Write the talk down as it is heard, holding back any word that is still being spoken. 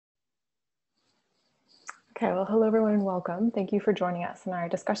Okay, well, hello everyone and welcome. Thank you for joining us in our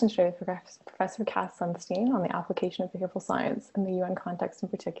discussion today with Professor Cass Sunstein on the application of behavioral science in the UN context in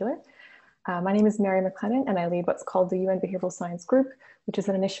particular. My name is Mary McLennan and I lead what's called the UN Behavioral Science Group, which is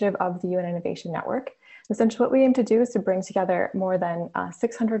an initiative of the UN Innovation Network. Essentially what we aim to do is to bring together more than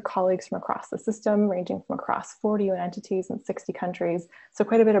 600 colleagues from across the system, ranging from across 40 UN entities in 60 countries, so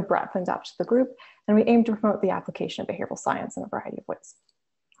quite a bit of breadth and depth to the group, and we aim to promote the application of behavioral science in a variety of ways.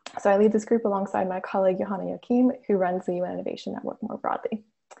 So I lead this group alongside my colleague Johanna Joachim, who runs the UN Innovation Network more broadly.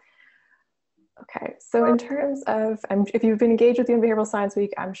 Okay, so in terms of, if you've been engaged with the UN Behavioral Science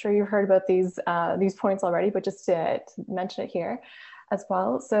Week, I'm sure you've heard about these points already, but just to mention it here as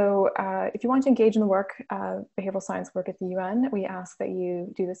well. So if you want to engage in the work, behavioral science work at the UN, we ask that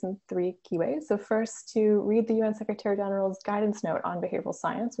you do this in 3 key ways. So first, to read the UN Secretary General's guidance note on behavioral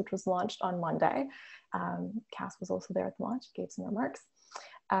science, which was launched on Monday. Cass was also there at the launch, gave some remarks.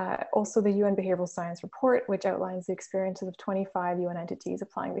 Also the UN Behavioral Science Report, which outlines the experiences of 25 UN entities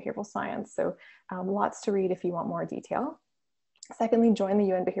applying behavioral science. So lots to read if you want more detail. Secondly, join the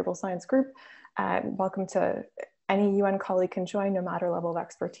UN Behavioral Science Group. Welcome to any UN colleague can join, no matter level of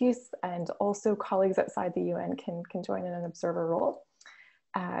expertise, and also colleagues outside the UN can join in an observer role.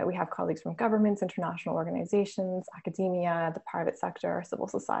 We have colleagues from governments, international organizations, academia, the private sector, civil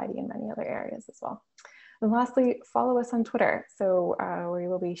society, and many other areas as well. And lastly, follow us on Twitter. So we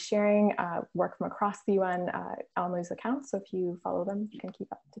will be sharing work from across the UN on those accounts. So if you follow them, you can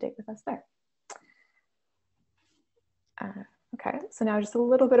keep up to date with us there. Okay, so now just a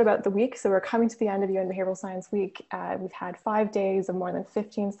little bit about the week. So we're coming to the end of UN Behavioral Science Week. We've had 5 days of more than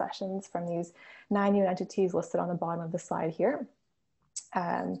 15 sessions from these 9 UN entities listed on the bottom of the slide here.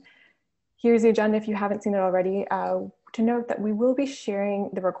 Here's the agenda if you haven't seen it already. To note that we will be sharing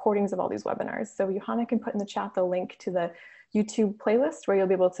the recordings of all these webinars. So Johanna can put in the chat the link to the YouTube playlist where you'll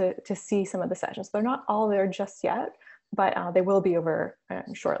be able to see some of the sessions. They're not all there just yet, but they will be over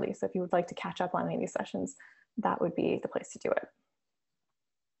shortly. So if you would like to catch up on any of these sessions, that would be the place to do it.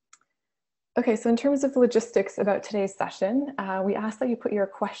 Okay, so in terms of the logistics about today's session, we ask that you put your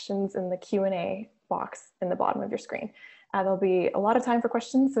questions in the Q&A box in the bottom of your screen. There'll be a lot of time for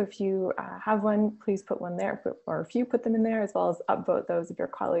questions, so if you have one, please put one there, or if you put them in there, as well as upvote those of your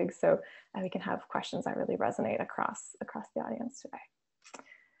colleagues, so we can have questions that really resonate across the audience today.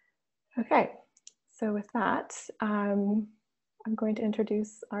 Okay, so with that, I'm going to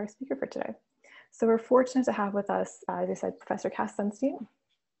introduce our speaker for today. So we're fortunate to have with us, as I said, Professor Cass Sunstein.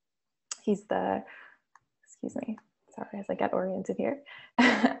 He's the, excuse me, sorry, as I get oriented here.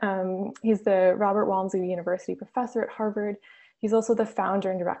 He's the Robert Walmsley University professor at Harvard. He's also the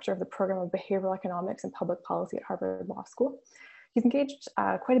founder and director of the program of behavioral economics and public policy at Harvard Law School. He's engaged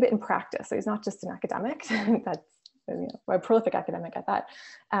quite a bit in practice, so he's not just an academic. That's a prolific academic at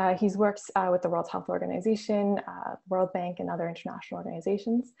that. He's worked with the World Health Organization, World Bank, and other international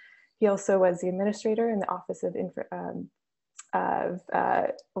organizations. He also was the administrator in the Office of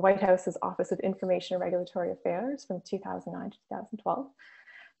White House's Office of Information and Regulatory Affairs from 2009 to 2012.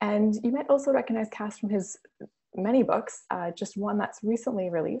 And you might also recognize Cass from his many books. Just one that's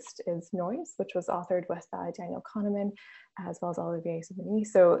recently released is Noise, which was authored with Daniel Kahneman, as well as Olivier Souvigny.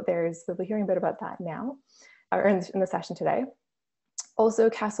 So we'll be hearing a bit about that now, or in the session today.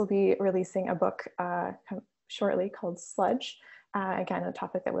 Also, Cass will be releasing a book shortly called Sludge, again, a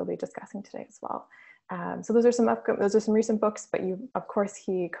topic that we'll be discussing today as well. So those are some recent books, but of course,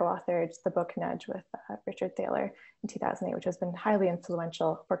 he co-authored the book Nudge with Richard Thaler in 2008, which has been highly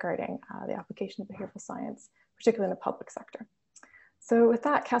influential regarding the application of behavioral science, particularly in the public sector. So with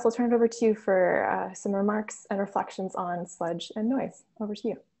that, Cass, I'll turn it over to you for some remarks and reflections on sludge and noise. Over to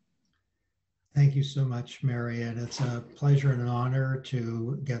you. Thank you so much, Mary, and it's a pleasure and an honor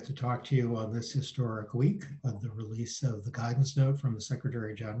to get to talk to you on this historic week of the release of the guidance note from the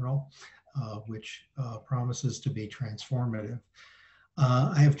Secretary General, which promises to be transformative.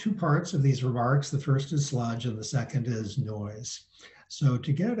 I have 2 parts of these remarks. The first is sludge and the second is noise. So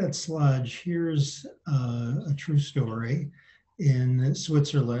to get at sludge, here's a true story. In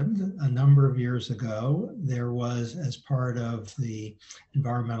Switzerland, a number of years ago, there was, as part of the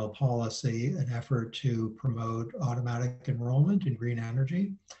environmental policy, an effort to promote automatic enrollment in green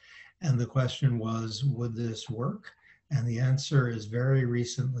energy. And the question was, would this work? And the answer is very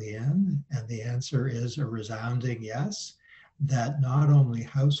recently in, and the answer is a resounding yes, that not only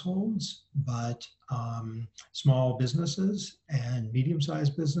households, but small businesses and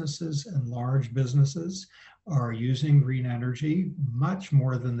medium-sized businesses and large businesses are using green energy much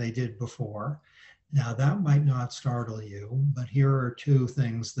more than they did before. Now that might not startle you, but here are 2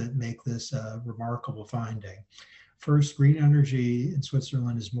 things that make this a remarkable finding. First, green energy in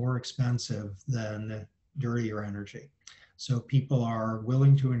Switzerland is more expensive than dirtier energy. So people are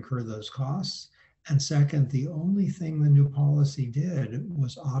willing to incur those costs. And second, the only thing the new policy did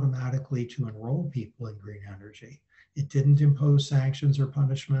was automatically to enroll people in green energy. It didn't impose sanctions or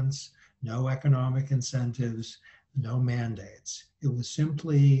punishments, no economic incentives, no mandates. It was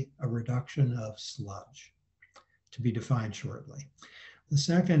simply a reduction of sludge, to be defined shortly. The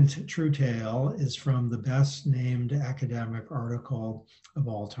second true tale is from the best named academic article of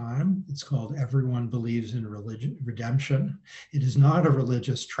all time. It's called Everyone Believes in Redemption. It is not a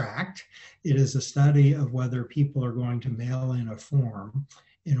religious tract. It is a study of whether people are going to mail in a form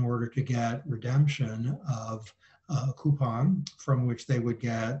in order to get redemption of a coupon from which they would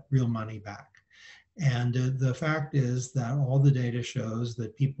get real money back. And the fact is that all the data shows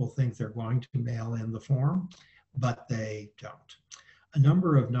that people think they're going to mail in the form, but they don't. A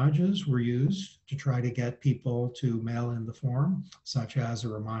number of nudges were used to try to get people to mail in the form, such as a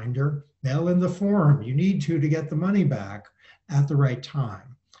reminder, mail in the form, you need to get the money back at the right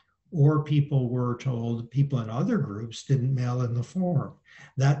time. Or people were told, people in other groups didn't mail in the form.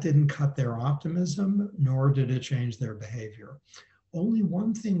 That didn't cut their optimism, nor did it change their behavior. Only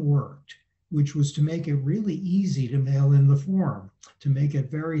one thing worked, which was to make it really easy to mail in the form, to make it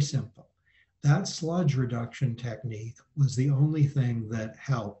very simple. That sludge reduction technique was the only thing that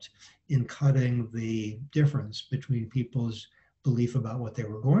helped in cutting the difference between people's belief about what they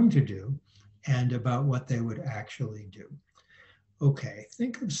were going to do and about what they would actually do. Okay,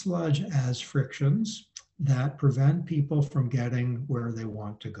 think of sludge as frictions that prevent people from getting where they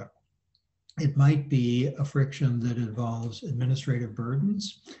want to go. It might be a friction that involves administrative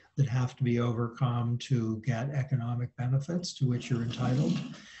burdens that have to be overcome to get economic benefits to which you're entitled.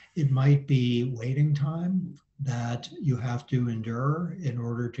 It might be waiting time that you have to endure in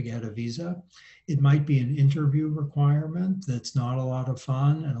order to get a visa. It might be an interview requirement that's not a lot of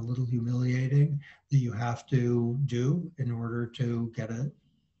fun and a little humiliating that you have to do in order to get a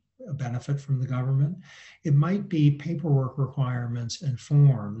benefit from the government. It might be paperwork requirements and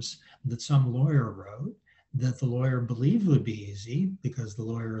forms that some lawyer wrote that the lawyer believed would be easy because the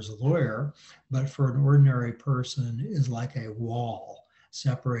lawyer is a lawyer, but for an ordinary person is like a wall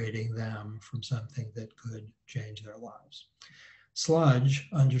separating them from something that could change their lives. Sludge,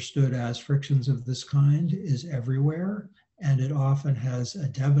 understood as frictions of this kind, is everywhere, and it often has a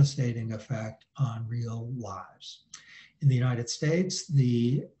devastating effect on real lives. In the United States,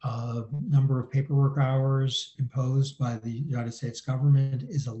 the number of paperwork hours imposed by the United States government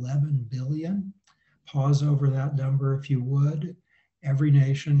is 11 billion. Pause over that number if you would. Every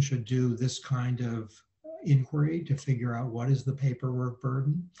nation should do this kind of inquiry to figure out what is the paperwork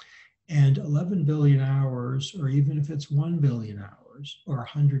burden. And 11 billion hours, or even if it's 1 billion hours or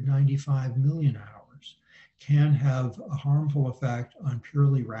 195 million hours, can have a harmful effect on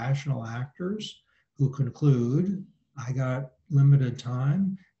purely rational actors who conclude, I got limited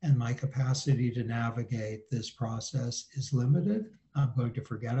time and my capacity to navigate this process is limited. I'm going to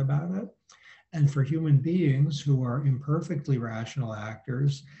forget about it. And for human beings who are imperfectly rational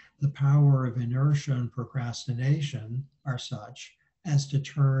actors, the power of inertia and procrastination are such as to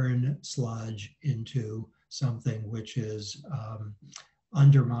turn sludge into something which is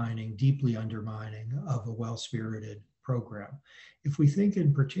undermining, deeply undermining of a well-spirited program. If we think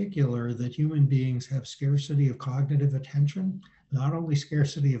in particular that human beings have scarcity of cognitive attention, not only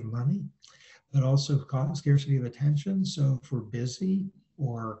scarcity of money, but also scarcity of attention. So if we're busy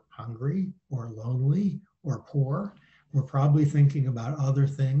or hungry or lonely or poor, we're probably thinking about other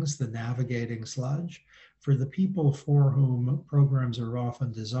things than navigating sludge. For the people for whom programs are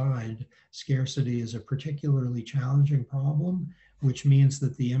often designed, scarcity is a particularly challenging problem, which means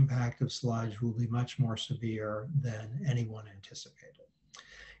that the impact of sludge will be much more severe than anyone anticipated.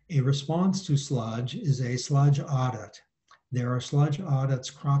 A response to sludge is a sludge audit. There are sludge audits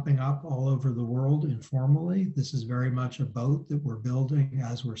cropping up all over the world informally. This is very much a boat that we're building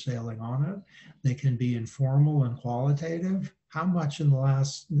as we're sailing on it. They can be informal and qualitative. How much in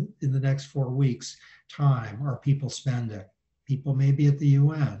the next 4 weeks time are people spending? People may be at the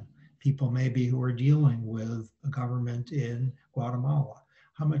UN. People maybe who are dealing with a government in Guatemala.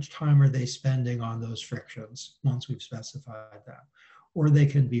 How much time are they spending on those frictions once we've specified that? Or they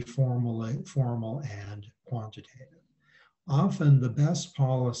can be formal and quantitative. Often the best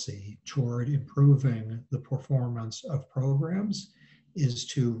policy toward improving the performance of programs is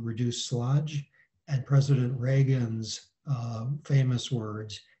to reduce sludge, and President Reagan's famous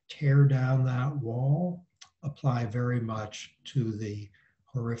words, tear down that wall, apply very much to the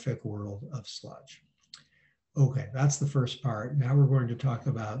horrific world of sludge. Okay, that's the first part. Now we're going to talk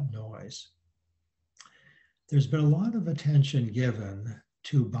about noise. There's been a lot of attention given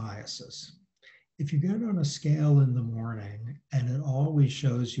to biases. If you get on a scale in the morning and it always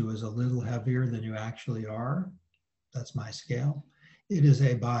shows you as a little heavier than you actually are, that's my scale, it is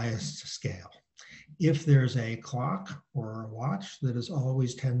a biased scale. If there's a clock or a watch that is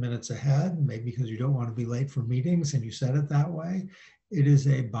always 10 minutes ahead, maybe because you don't want to be late for meetings and you set it that way, it is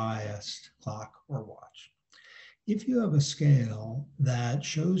a biased clock or watch. If you have a scale that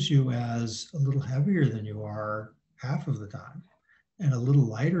shows you as a little heavier than you are half of the time and a little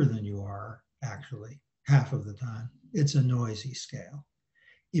lighter than you are actually half of the time, it's a noisy scale.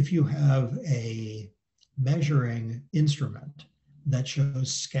 If you have a measuring instrument that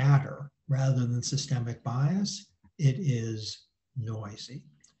shows scatter rather than systemic bias, it is noisy.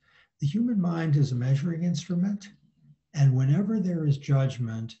 The human mind is a measuring instrument, and whenever there is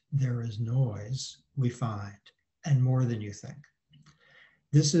judgment, there is noise, we find, and more than you think.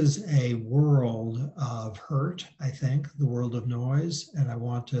 This is a world of hurt, I think, the world of noise, and I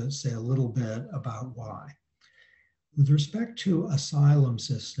want to say a little bit about why. With respect to asylum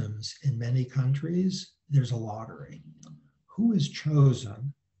systems in many countries, there's a lottery. Who is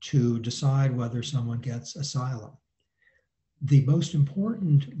chosen to decide whether someone gets asylum? The most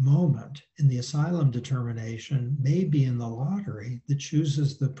important moment in the asylum determination may be in the lottery that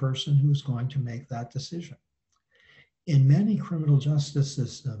chooses the person who's going to make that decision. In many criminal justice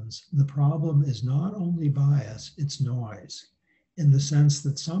systems, the problem is not only bias, it's noise, in the sense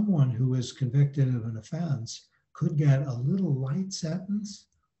that someone who is convicted of an offense could get a little light sentence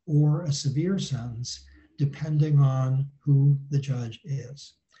or a severe sentence, depending on who the judge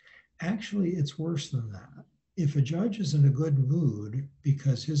is. Actually, it's worse than that. If a judge is in a good mood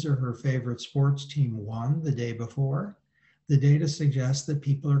because his or her favorite sports team won the day before, the data suggests that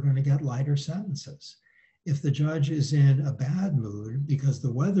people are going to get lighter sentences. If the judge is in a bad mood because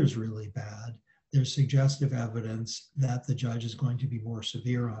the weather's really bad, there's suggestive evidence that the judge is going to be more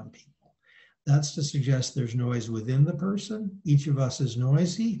severe on people. That's to suggest there's noise within the person. Each of us is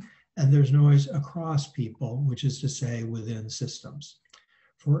noisy, and there's noise across people, which is to say within systems.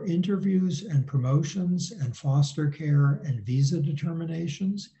 For interviews and promotions and foster care and visa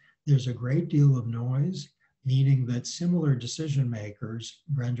determinations, there's a great deal of noise, meaning that similar decision makers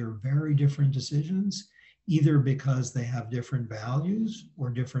render very different decisions, either because they have different values or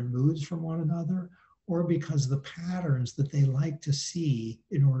different moods from one another, or because the patterns that they like to see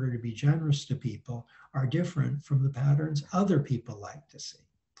in order to be generous to people are different from the patterns other people like to see.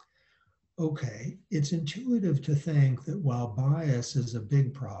 Okay, it's intuitive to think that while bias is a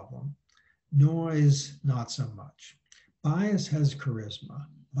big problem, noise, not so much. Bias has charisma.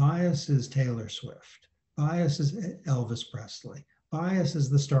 Bias is Taylor Swift. Bias is Elvis Presley. Bias is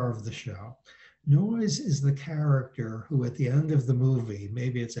the star of the show. Noise is the character who at the end of the movie,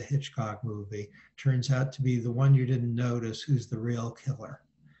 maybe it's a Hitchcock movie, turns out to be the one you didn't notice who's the real killer.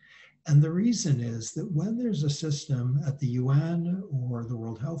 And the reason is that when there's a system at the UN or the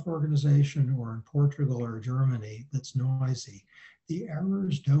World Health Organization or in Portugal or Germany that's noisy, the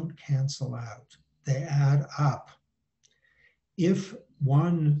errors don't cancel out. They add up. If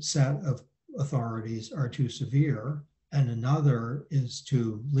one set of authorities are too severe and another is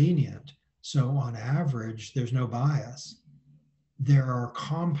too lenient, so on average, there's no bias, there are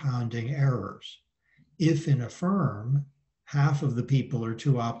compounding errors. If in a firm, half of the people are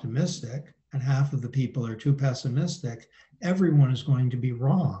too optimistic and half of the people are too pessimistic, everyone is going to be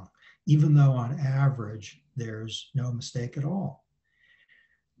wrong, even though on average, there's no mistake at all.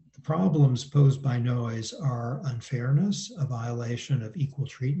 The problems posed by noise are unfairness, a violation of equal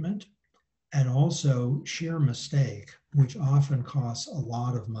treatment, and also sheer mistake, which often costs a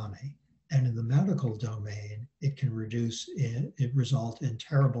lot of money. And in the medical domain, it can result in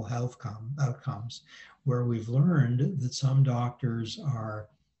terrible health outcomes, where we've learned that some doctors are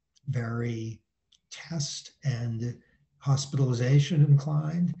very test and hospitalization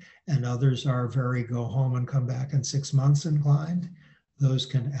inclined, and others are very go home and come back in 6 months inclined. Those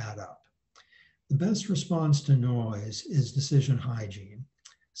can add up. The best response to noise is decision hygiene,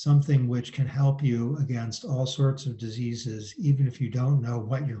 something which can help you against all sorts of diseases, even if you don't know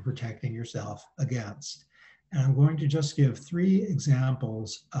what you're protecting yourself against. And I'm going to just give 3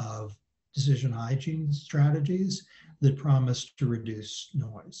 examples of decision hygiene strategies that promise to reduce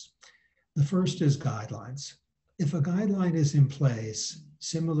noise. The first is guidelines. If a guideline is in place,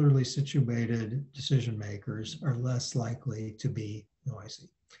 similarly situated decision makers are less likely to be noisy.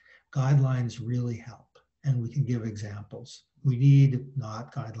 Guidelines really help, and we can give examples. We need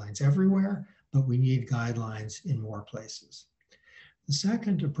not guidelines everywhere, but we need guidelines in more places. The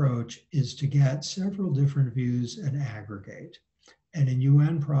second approach is to get several different views and aggregate. And in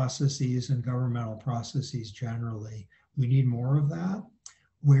UN processes and governmental processes generally, we need more of that.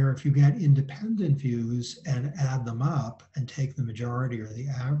 where if you get independent views and add them up and take the majority or the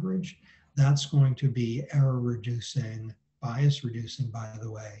average, that's going to be error reducing, bias reducing, by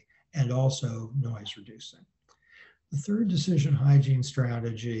the way, and also noise reducing. The third decision hygiene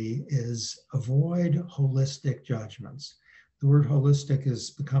strategy is avoid holistic judgments. The word holistic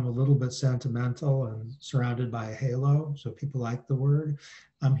has become a little bit sentimental and surrounded by a halo, so people like the word.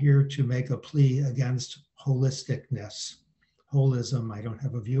 I'm here to make a plea against holisticness. Holism, I don't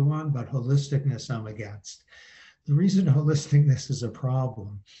have a view on, but holisticness I'm against. The reason holisticness is a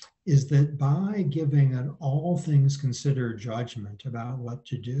problem is that by giving an all things considered judgment about what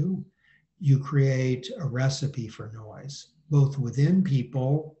to do, you create a recipe for noise, both within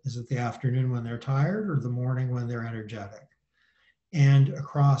people, is it the afternoon when they're tired or the morning when they're energetic, and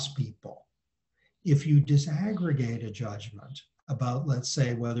across people. If you disaggregate a judgment about, let's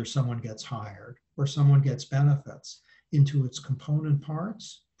say, whether someone gets hired or someone gets benefits into its component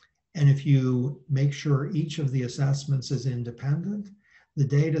parts, and if you make sure each of the assessments is independent, the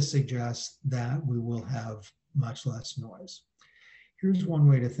data suggests that we will have much less noise. Here's one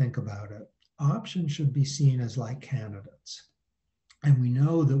way to think about it. Options should be seen as like candidates. And we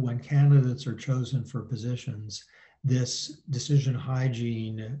know that when candidates are chosen for positions, this decision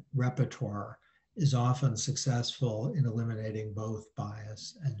hygiene repertoire is often successful in eliminating both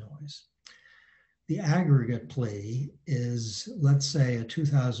bias and noise. The aggregate plea is, let's say, a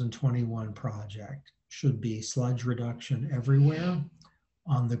 2021 project should be sludge reduction everywhere,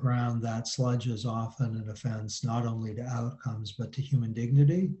 on the ground that sludge is often an offense not only to outcomes but to human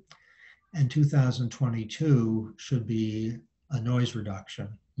dignity. And 2022 should be a noise reduction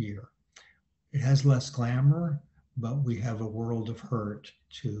year. It has less glamour, but we have a world of hurt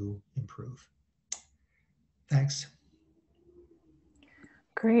to improve. Thanks.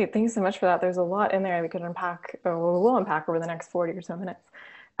 Great, thanks so much for that. There's a lot in there we could unpack, or we'll unpack over the next 40 or so minutes.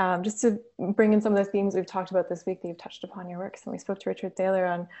 Just to bring in some of the themes we've talked about this week that you've touched upon your works. And we spoke to Richard Thaler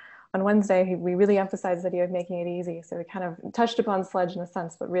on Wednesday. We really emphasized the idea of making it easy. So we kind of touched upon sludge in a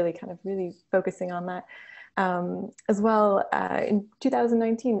sense, but really focusing on that. As well, in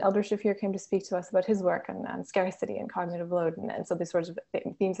 2019, Elder Shafir came to speak to us about his work on scarcity and cognitive load. And so these sorts of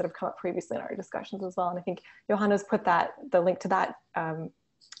themes that have come up previously in our discussions as well. And I think Johanna's put the link to that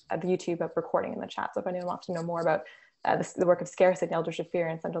the YouTube recording in the chat. So if anyone wants to know more about the work of scarcity, Elder Shafir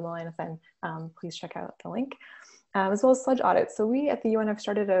and Central Alliance, then please check out the link. As well as sludge audits. So we at the UN have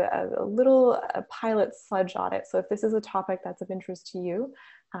started a little pilot sludge audit. So if this is a topic that's of interest to you,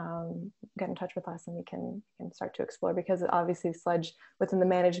 get in touch with us and we can start to explore, because obviously sludge within the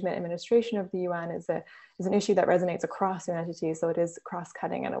management administration of the UN is an issue that resonates across UN entities. So it is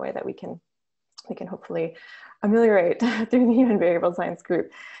cross-cutting in a way that we can hopefully ameliorate through the UN Behavioral Science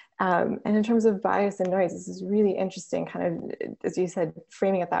Group. And in terms of bias and noise, this is really interesting, kind of, as you said,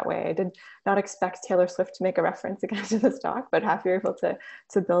 framing it that way. I did not expect Taylor Swift to make a reference again to this talk, but happy you're able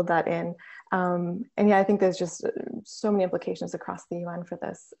to build that in. And yeah, I think there's just so many implications across the UN for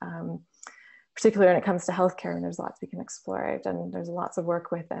this, particularly when it comes to healthcare, and there's lots we can explore. I've done, there's lots of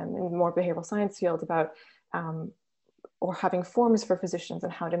work with them in the more behavioral science field about or having forms for physicians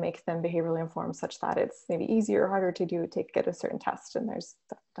and how to make them behaviorally informed such that it's maybe easier or harder to get a certain test. And there's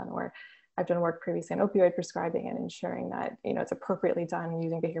I've done work previously on opioid prescribing and ensuring that it's appropriately done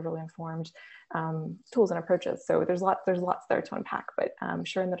using behaviorally informed tools and approaches. So there's lots there to unpack, but I'm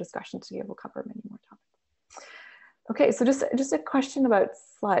sure in the discussion today we'll cover many more topics. Okay, so just a question about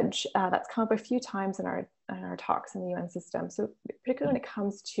sludge that's come up a few times in our talks in the UN system. So particularly when it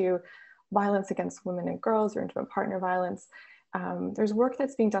comes to violence against women and girls or intimate partner violence, there's work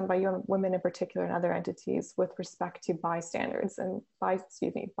that's being done by UN Women in particular and other entities with respect to bystanders.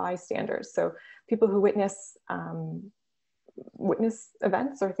 So people who witness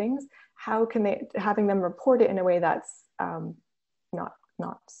events or things, how can having them report it in a way that's not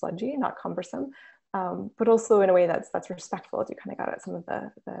sludgy, not cumbersome, but also in a way that's respectful, as you kind of got at some of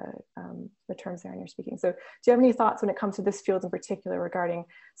the terms there in your speaking. So do you have any thoughts when it comes to this field in particular regarding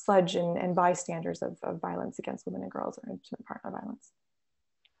sludge and bystanders of violence against women and girls or intimate partner violence?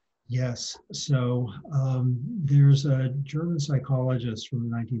 Yes, so there's a German psychologist from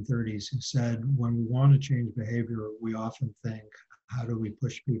the 1930s who said, when we want to change behavior, we often think, how do we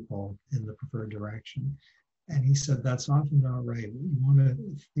push people in the preferred direction? And he said, that's often not right. What you want to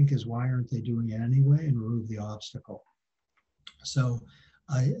think is, why aren't they doing it anyway, and remove the obstacle. So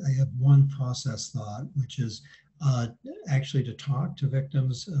I have one process thought, which is actually to talk to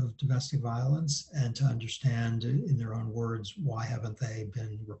victims of domestic violence and to understand in their own words, why haven't they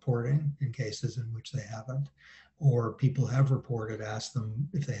been reporting in cases in which they haven't? Or people have reported, ask them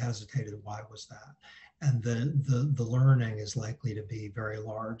if they hesitated, why was that? and the learning is likely to be very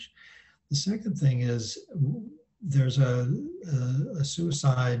large. The second thing is there's a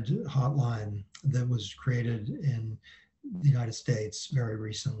suicide hotline that was created in the United States very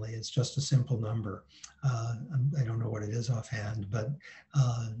recently. It's just a simple number. I don't know what it is offhand, but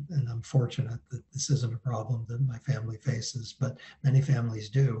and I'm fortunate that this isn't a problem that my family faces, but many families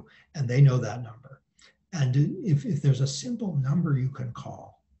do, and they know that number. And if there's a simple number you can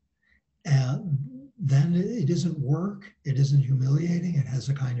call, then it isn't work, it isn't humiliating, it has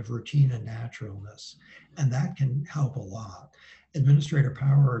a kind of routine and naturalness, and that can help a lot. Administrator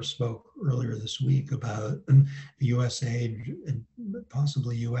Power spoke earlier this week about the USAID and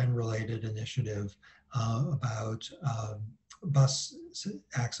possibly UN-related initiative about bus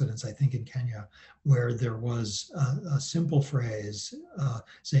accidents, I think in Kenya, where there was a simple phrase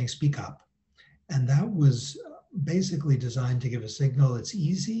saying, "Speak up." And that was basically designed to give a signal. It's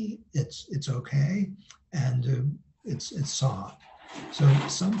easy, it's okay, and it's soft. So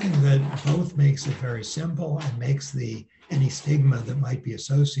something that both makes it very simple and makes any stigma that might be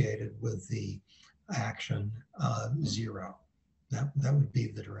associated with the action zero. That would be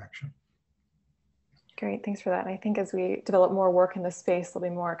the direction. Great, thanks for that. And I think as we develop more work in this space, there'll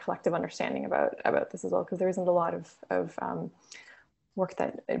be more collective understanding about this as well, because there isn't a lot of work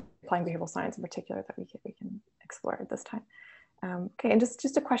that applying behavioral science in particular that we can explore at this time. Okay, and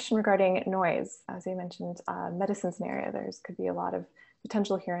just a question regarding noise. As you mentioned, medicine's an area. Could be a lot of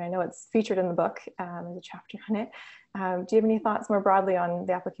potential here, and I know it's featured in the book. There's a chapter on it. Do you have any thoughts more broadly on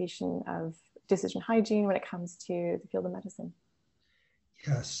the application of decision hygiene when it comes to the field of medicine?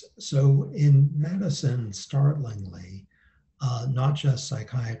 Yes, so in medicine, startlingly, not just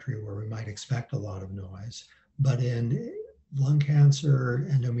psychiatry where we might expect a lot of noise, but in lung cancer,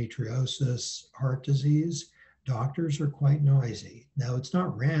 endometriosis, heart disease, doctors are quite noisy. Now, it's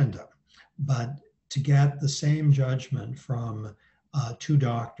not random, but to get the same judgment from two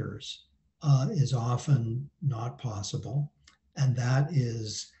doctors is often not possible. And that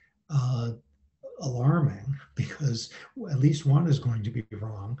is alarming because at least one is going to be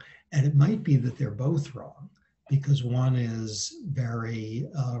wrong. And it might be that they're both wrong because one is very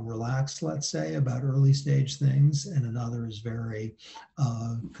relaxed, let's say, about early stage things, and another is very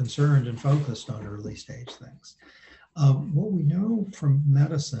concerned and focused on early stage things. What we know from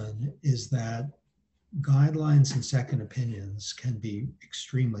medicine is that guidelines and second opinions can be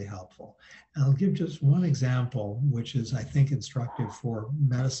extremely helpful. And I'll give just one example, which is, I think, instructive for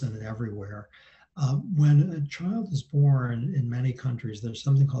medicine and everywhere. When a child is born in many countries, there's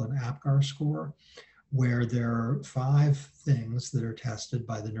something called an APGAR score, where there are 5 things that are tested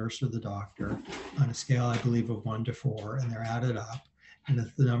by the nurse or the doctor on a scale, I believe, of 1 to 4, and they're added up. And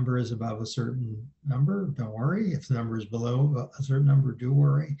if the number is above a certain number, don't worry. If the number is below a certain number, do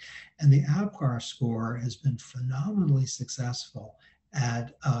worry. And the APGAR score has been phenomenally successful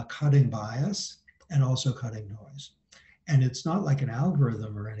at cutting bias and also cutting noise. And it's not like an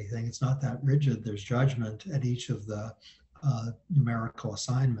algorithm or anything. It's not that rigid. There's judgment at each of the numerical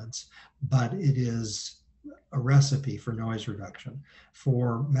assignments, but it is a recipe for noise reduction.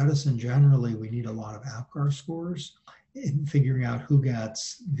 For medicine generally, we need a lot of APGAR scores in figuring out who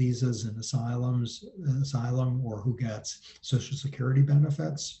gets visas in asylum or who gets Social Security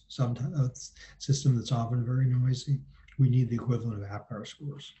benefits, sometimes a system that's often very noisy. We need the equivalent of APGAR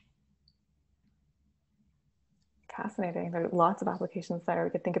scores. Fascinating. There are lots of applications there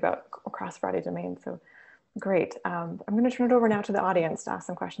we could think about across a variety of domains. So great. I'm going to turn it over now to the audience to ask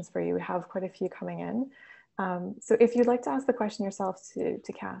some questions for you. We have quite a few coming in. So if you'd like to ask the question yourself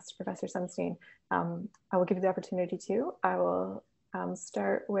to Cass, Professor Sunstein, I will give you the opportunity to. I will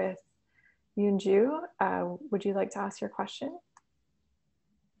start with Yunju. Would you like to ask your question?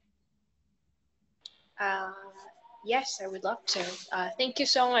 Yes, I would love to. Thank you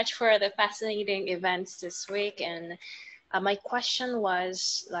so much for the fascinating events this week. And my question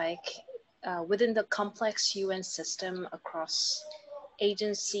was within the complex UN system across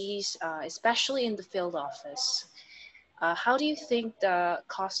agencies, especially in the field office, how do you think the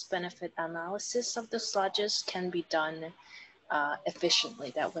cost-benefit analysis of the sludges can be done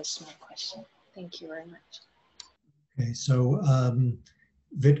efficiently? That was my question. Thank you very much. Okay, so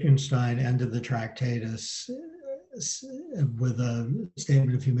Wittgenstein ended the Tractatus with a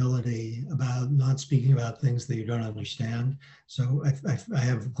statement of humility about not speaking about things that you don't understand. So I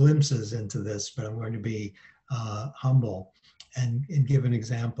have glimpses into this, but I'm going to be humble and give an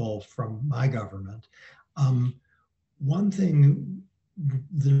example from my government. One thing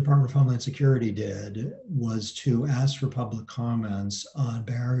the Department of Homeland Security did was to ask for public comments on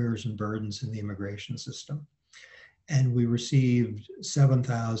barriers and burdens in the immigration system. And we received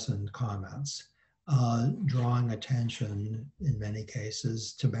 7,000 comments. drawing attention in many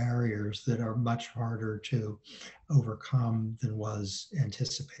cases to barriers that are much harder to overcome than was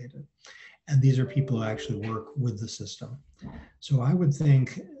anticipated. And these are people who actually work with the system. So I would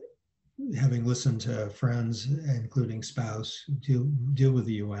think, having listened to friends, including spouse, who deal with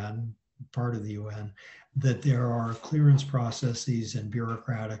the UN, part of the UN, that there are clearance processes and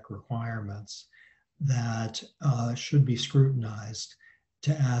bureaucratic requirements that should be scrutinized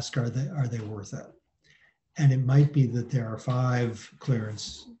to ask, are they worth it? And it might be that there are 5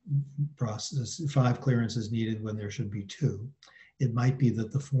 clearances needed when there should be 2. It might be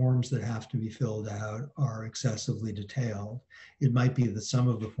that the forms that have to be filled out are excessively detailed. It might be that some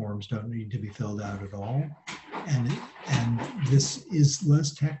of the forms don't need to be filled out at all. And this is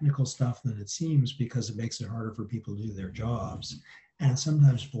less technical stuff than it seems, because it makes it harder for people to do their jobs. And it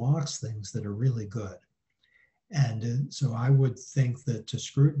sometimes blocks things that are really good. And so I would think that to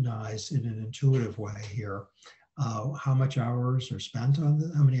scrutinize in an intuitive way here, how many hours are spent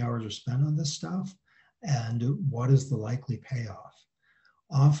on this stuff, and what is the likely payoff?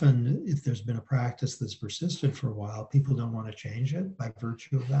 Often, if there's been a practice that's persisted for a while, people don't want to change it by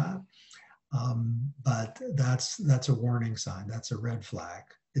virtue of that. But that's a warning sign. That's a red flag.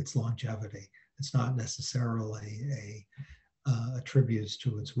 It's longevity. It's not necessarily a tribute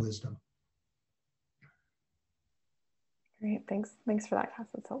to its wisdom. Great, thanks for that, Cass,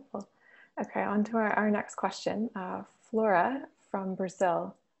 that's helpful. Okay, on to our next question. Flora from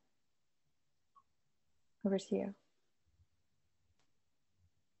Brazil. Over to you.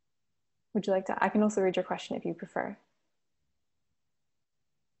 Would you like to, I can also read your question if you prefer.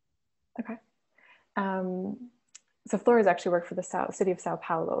 Okay. So Flora's actually worked for the city of Sao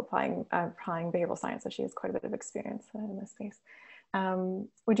Paulo applying behavioral science, so she has quite a bit of experience in this space.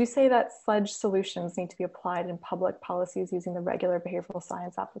 Would you say that sludge solutions need to be applied in public policies using the regular behavioral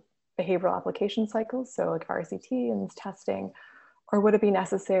science behavioral application cycles, so like RCT and testing, or would it be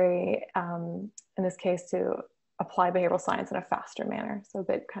necessary in this case to apply behavioral science in a faster manner, so a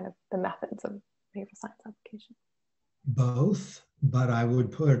bit kind of the methods of behavioral science application? Both, but I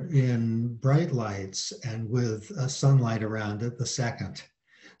would put in bright lights and with sunlight around it the second.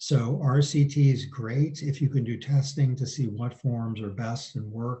 So RCT is great if you can do testing to see what forms are best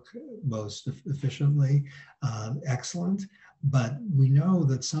and work most efficiently, excellent. But we know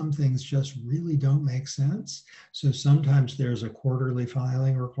that some things just really don't make sense. So sometimes there's a quarterly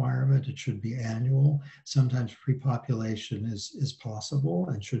filing requirement. It should be annual. Sometimes pre-population is possible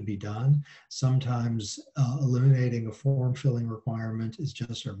and should be done. Sometimes eliminating a form filling requirement is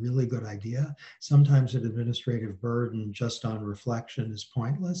just a really good idea. Sometimes an administrative burden just on reflection is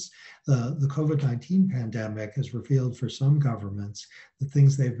pointless. The COVID-19 pandemic has revealed for some governments the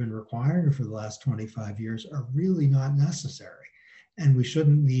things they've been requiring for the last 25 years are really not necessary. And we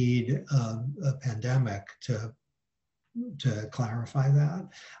shouldn't need a pandemic to clarify that.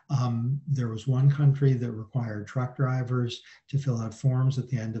 There was one country that required truck drivers to fill out forms at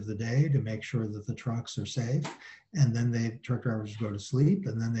the end of the day to make sure that the trucks are safe. And then truck drivers would go to sleep,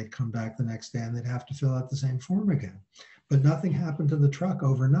 and then they'd come back the next day and they'd have to fill out the same form again. But nothing happened to the truck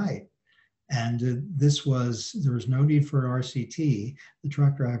overnight. And there was no need for RCT. The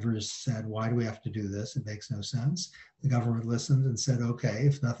truck drivers said, why do we have to do this? It makes no sense. The government listened and said, okay,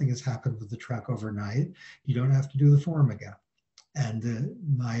 if nothing has happened with the truck overnight, you don't have to do the form again. And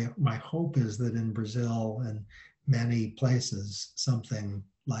my hope is that in Brazil and many places, something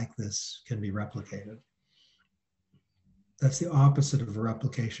like this can be replicated. That's the opposite of a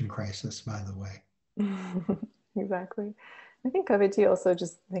replication crisis, by the way. Exactly. I think COVID too, also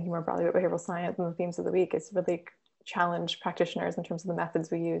just thinking more broadly about behavioral science and the themes of the week, is really challenge practitioners in terms of the methods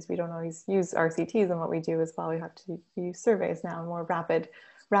we use. We don't always use RCTs in what we do as well. We have to use surveys now and more rapid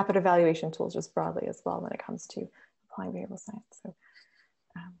evaluation tools just broadly as well when it comes to applying behavioral science. So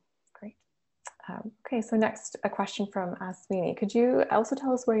great. Okay, so next a question from Sweeney. Could you also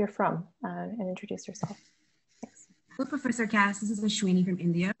tell us where you're from and introduce yourself? Thanks. Hello, Professor Cass. This is Ashwini from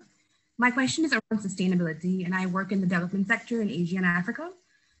India. My question is around sustainability, and I work in the development sector in Asia and Africa.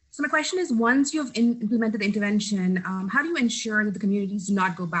 So my question is, once you've implemented the intervention, how do you ensure that the communities do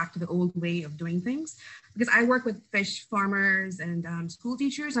not go back to the old way of doing things? Because I work with fish farmers and school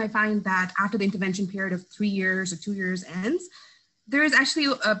teachers, and I find that after the intervention period of 3 years or 2 years ends, there is actually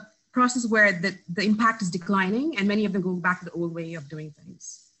a process where the impact is declining, and many of them go back to the old way of doing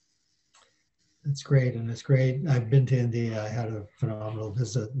things. That's great, and it's great. I've been to India. I had a phenomenal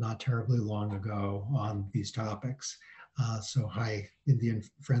visit not terribly long ago on these topics. So hi, Indian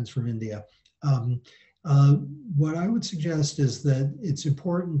friends from India. What I would suggest is that it's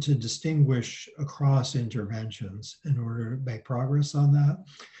important to distinguish across interventions in order to make progress on that.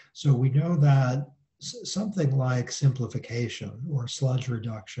 So we know that something like simplification or sludge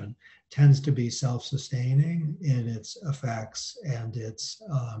reduction tends to be self-sustaining in its effects and its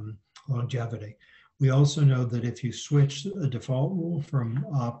longevity. We also know that if you switch a default rule from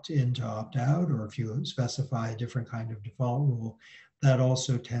opt-in to opt-out, or if you specify a different kind of default rule, that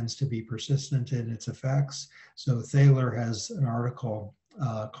also tends to be persistent in its effects. So Thaler has an article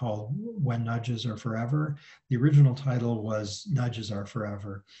called When Nudges Are Forever. The original title was Nudges Are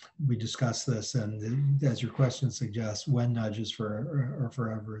Forever. We discussed this, and as your question suggests, When Nudges Are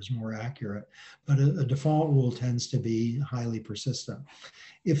Forever is more accurate. But a default rule tends to be highly persistent.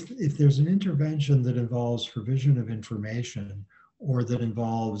 If there's an intervention that involves provision of information, or that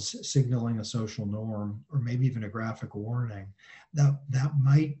involves signaling a social norm, or maybe even a graphic warning, that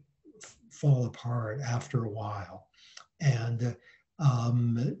might fall apart after a while. And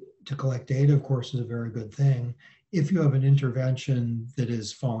to collect data, of course, is a very good thing. If you have an intervention that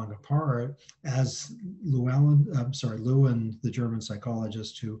is falling apart, as Lewin, the German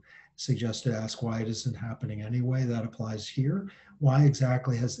psychologist who suggested ask why it isn't happening anyway, that applies here. Why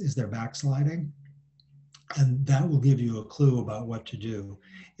exactly is there backsliding? And that will give you a clue about what to do.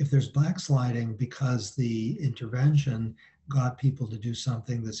 If there's backsliding because the intervention got people to do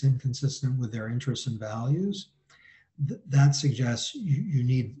something that's inconsistent with their interests and values, that suggests you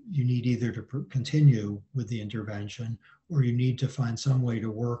need either to continue with the intervention, or you need to find some way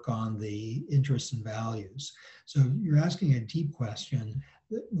to work on the interests and values. So you're asking a deep question.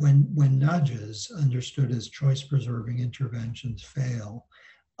 When nudges, understood as choice-preserving interventions, fail,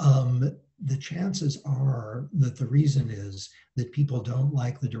 the chances are that the reason is that people don't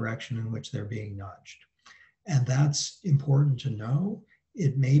like the direction in which they're being nudged. And that's important to know.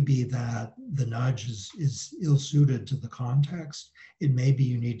 It may be that the nudge is ill-suited to the context. It may be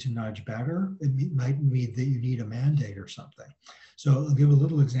you need to nudge better. It might mean that you need a mandate or something. So I'll give a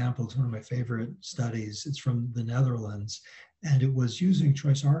little example. It's one of my favorite studies. It's from the Netherlands. And it was using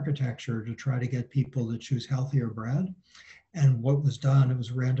choice architecture to try to get people to choose healthier bread. And what was done, it was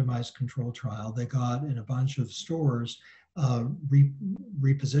a randomized control trial. They got in a bunch of stores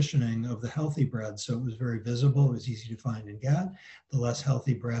repositioning of the healthy bread. So it was very visible, it was easy to find and get. The less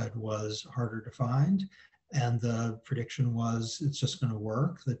healthy bread was harder to find. And the prediction was it's just going to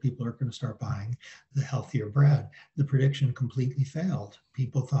work, that people are going to start buying the healthier bread. The prediction completely failed.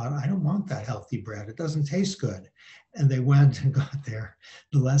 People thought, I don't want that healthy bread. It doesn't taste good. And they went and got the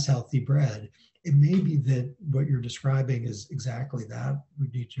less healthy bread. It may be that what you're describing is exactly that. We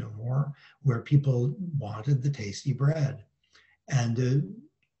need to know more, where people wanted the tasty bread. And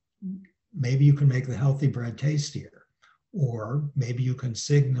maybe you can make the healthy bread tastier, or maybe you can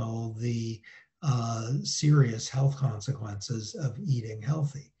signal the serious health consequences of eating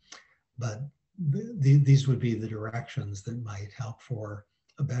healthy. But these would be the directions that might help for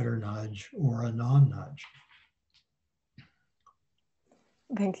a better nudge or a non-nudge.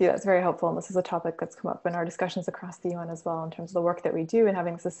 Thank you. That's very helpful. And this is a topic that's come up in our discussions across the UN as well, in terms of the work that we do and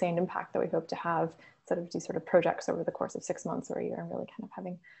having sustained impact that we hope to have, instead of do sort of projects over the course of 6 months or a year, and really kind of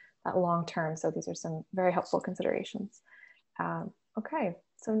having that long term. So these are some very helpful considerations. Okay,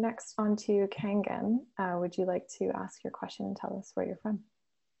 so next on to Kangan. Would you like to ask your question and tell us where you're from?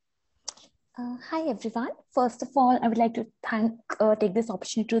 Hi, everyone. First of all, I would like to take this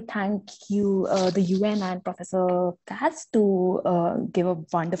opportunity to thank you, the UN and Professor Cass, to give a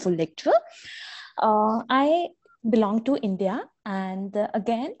wonderful lecture. I belong to India, and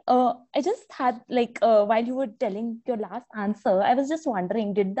again, I just had while you were telling your last answer, I was just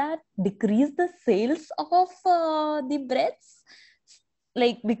wondering, did that decrease the sales of the breads?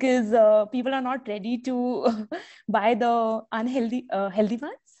 Because people are not ready to buy the unhealthy healthy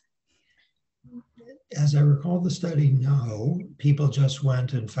ones? As I recall the study, no. People just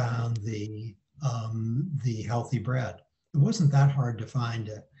went and found the healthy bread. It wasn't that hard to find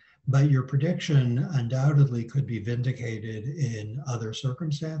it, but your prediction undoubtedly could be vindicated in other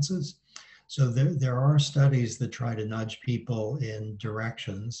circumstances. So there are studies that try to nudge people in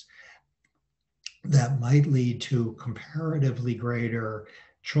directions that might lead to comparatively greater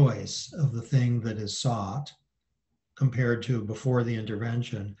choice of the thing that is sought compared to before the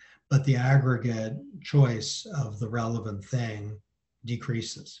intervention, but the aggregate choice of the relevant thing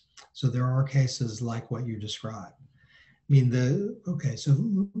decreases. So there are cases like what you described. I mean, okay, so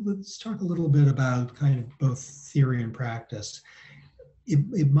let's talk a little bit about kind of both theory and practice.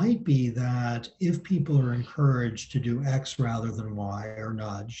 It might be that if people are encouraged to do X rather than Y or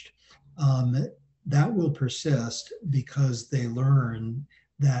nudged, that will persist because they learn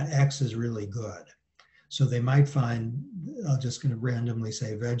that X is really good. So they might find, I'm just going to randomly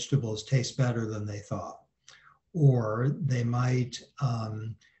say, vegetables taste better than they thought. Or they might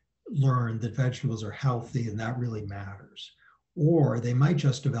learn that vegetables are healthy and that really matters. Or they might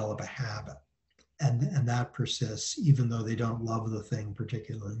just develop a habit and that persists even though they don't love the thing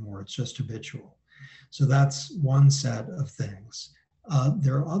particularly more. It's just habitual. So that's one set of things.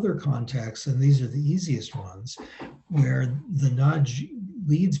 There are other contexts, and these are the easiest ones, where the nudge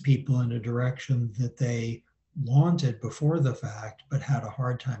leads people in a direction that they wanted before the fact but had a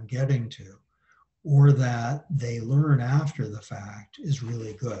hard time getting to, or that they learn after the fact is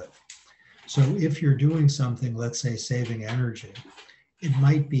really good. So if you're doing something, let's say saving energy, it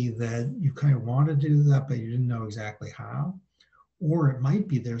might be that you kind of want to do that, but you didn't know exactly how. Or it might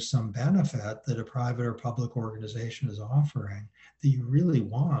be there's some benefit that a private or public organization is offering that you really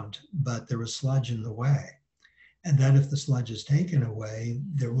want, but there was sludge in the way. And then if the sludge is taken away,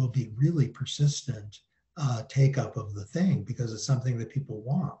 there will be really persistent take up of the thing because it's something that people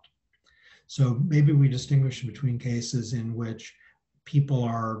want. So maybe we distinguish between cases in which people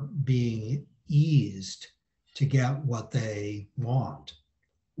are being eased to get what they want,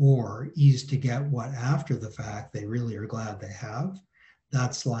 or eased to get what after the fact they really are glad they have.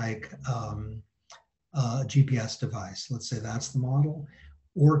 That's like a GPS device. Let's say that's the model.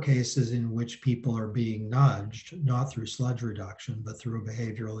 Or cases in which people are being nudged, not through sludge reduction, but through a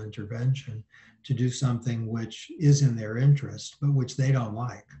behavioral intervention to do something which is in their interest, but which they don't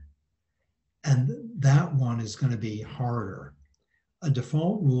like. And that one is going to be harder. A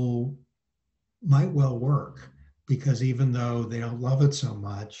default rule might well work, because even though they don't love it so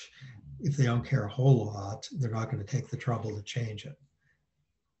much, if they don't care a whole lot, they're not going to take the trouble to change it.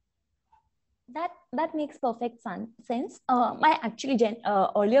 That makes perfect sense. My actually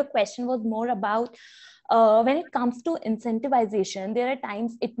earlier question was more about when it comes to incentivization, there are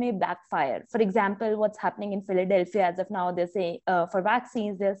times it may backfire. For example, what's happening in Philadelphia as of now, they're saying for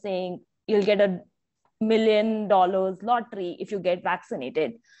vaccines, they're saying you'll get $1 million lottery if you get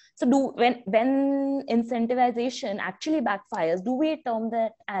vaccinated. So when incentivization actually backfires, do we term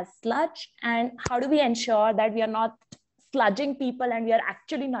that as sludge? And how do we ensure that we are not sludging people and we are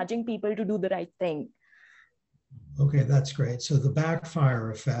actually nudging people to do the right thing? Okay, that's great. So the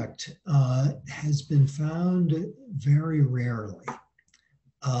backfire effect has been found very rarely.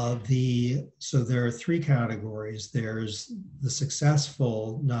 So there are three categories. There's the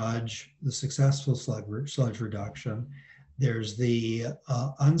successful nudge, the successful sludge reduction. There's the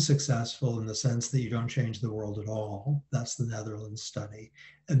unsuccessful in the sense that you don't change the world at all. That's the Netherlands study.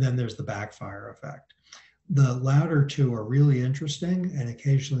 And then there's the backfire effect. The latter two are really interesting and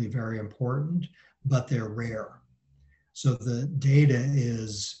occasionally very important, but they're rare. So the data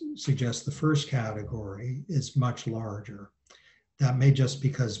suggests the first category is much larger. That may just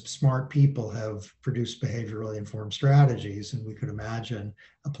because smart people have produced behaviorally informed strategies, and we could imagine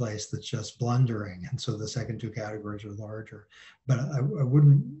a place that's just blundering. And so the second two categories are larger. But I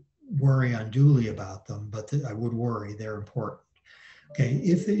wouldn't worry unduly about them, but I would worry they're important. Okay,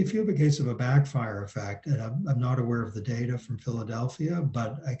 if you have a case of a backfire effect, and I'm not aware of the data from Philadelphia,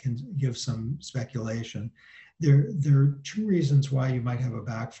 but I can give some speculation. There are two reasons why you might have a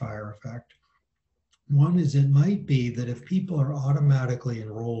backfire effect. One is it might be that if people are automatically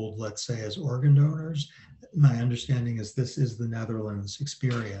enrolled, let's say as organ donors, my understanding is this is the Netherlands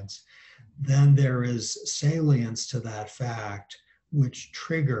experience, then there is salience to that fact which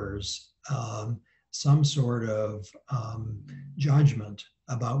triggers some sort of judgment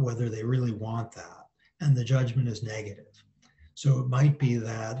about whether they really want that, and the judgment is negative. So it might be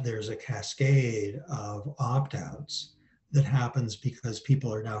that there's a cascade of opt-outs that happens because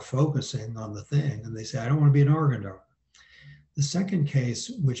people are now focusing on the thing and they say, I don't want to be an organ donor. The second case,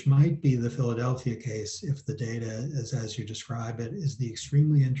 which might be the Philadelphia case, if the data is as you describe it, is the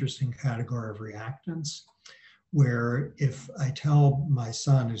extremely interesting category of reactants, where if I tell my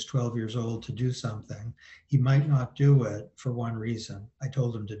son who's 12 years old to do something, he might not do it for one reason. I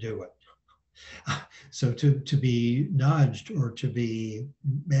told him to do it. So to be nudged or to be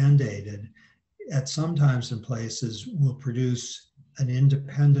mandated at some times and places will produce an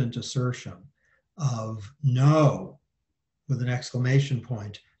independent assertion of no with an exclamation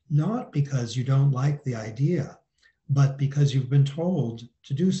point, not because you don't like the idea, but because you've been told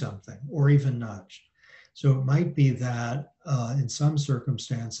to do something or even nudged. So it might be that in some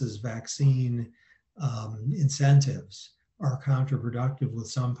circumstances, vaccine incentives are counterproductive with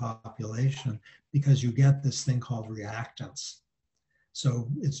some population because you get this thing called reactants. So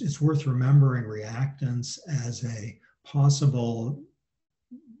it's worth remembering reactants as a possible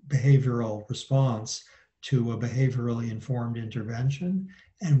behavioral response to a behaviorally informed intervention,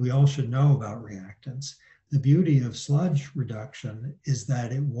 and we all should know about reactants. The beauty of sludge reduction is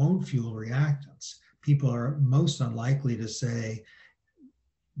that it won't fuel reactants. People are most unlikely to say,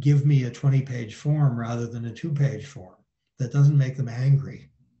 give me a 20-page form rather than a 2-page form. That doesn't make them angry.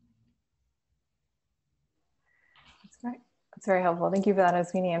 That's great. That's very helpful. Thank you for that,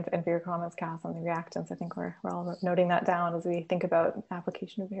 Aswini, and for your comments, Cass, on the reactants. I think we're all noting that down as we think about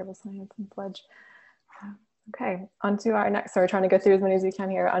application of behavioral science and sludge. Okay, on to our next, so we're trying to go through as many as we can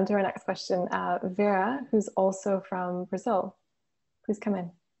here. On to our next question. Vera, who's also from Brazil, please come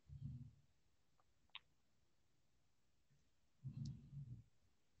in.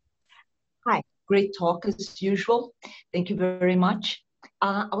 Hi, great talk as usual. Thank you very much.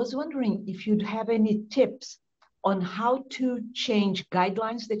 I was wondering if you'd have any tips on how to change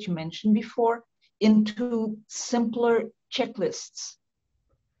guidelines that you mentioned before into simpler checklists,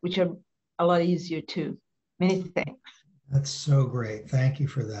 which are a lot easier too. Many thanks. That's so great. Thank you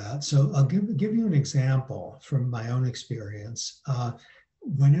for that. So I'll give you an example from my own experience.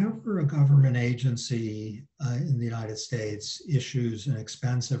 Whenever a government agency in the United States issues an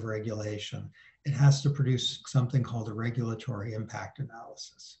expensive regulation, it has to produce something called a regulatory impact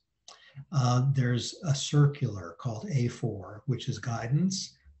analysis. There's a circular called A4, which is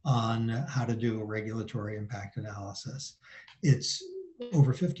guidance on how to do a regulatory impact analysis. It's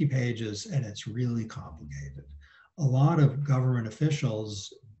over 50 pages and it's really complicated. A lot of government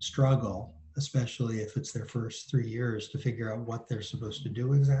officials struggle, especially if it's their first 3 years, to figure out what they're supposed to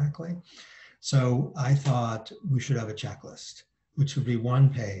do exactly. So I thought we should have a checklist, which would be 1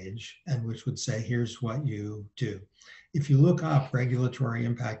 page and which would say, here's what you do. If you look up regulatory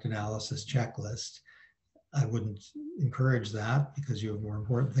impact analysis checklist, I wouldn't encourage that because you have more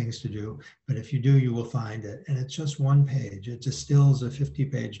important things to do. But if you do, you will find it. And it's just 1 page. It distills a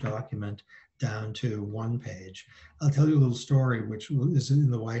 50-page document down to 1 page. I'll tell you a little story, which is in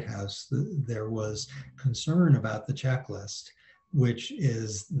the White House. There was concern about the checklist, which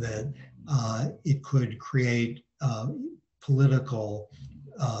is that it could create political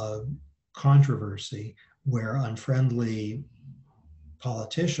controversy where unfriendly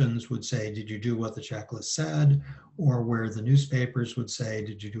politicians would say, did you do what the checklist said? Or where the newspapers would say,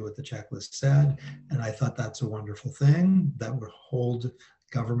 did you do what the checklist said? And I thought that's a wonderful thing that would hold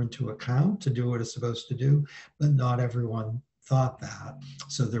government to account to do what it's supposed to do, but not everyone thought that.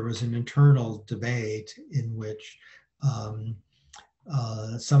 So there was an internal debate in which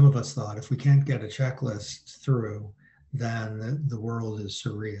some of us thought if we can't get a checklist through, then the world is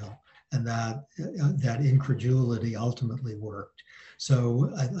surreal. And that incredulity ultimately worked.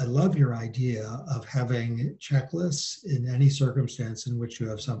 So I love your idea of having checklists in any circumstance in which you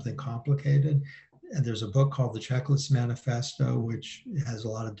have something complicated. And there's a book called The Checklist Manifesto, which has a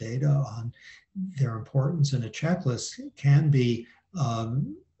lot of data on their importance. And a checklist can be a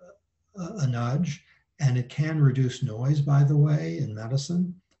nudge, and it can reduce noise, by the way, in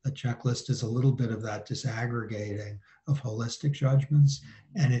medicine. A checklist is a little bit of that disaggregating of holistic judgments,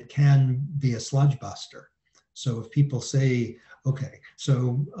 and it can be a sludge buster. So if people say, okay,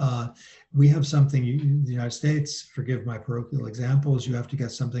 so we have something in the United States, forgive my parochial examples, you have to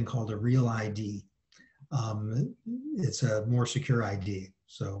get something called a real ID. It's a more secure ID.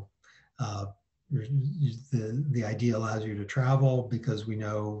 So the ID allows you to travel because we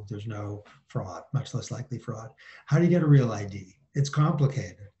know there's no fraud, much less likely fraud. How do you get a real ID? It's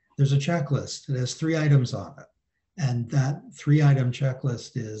complicated. There's a checklist. It has 3 items on it. And that 3-item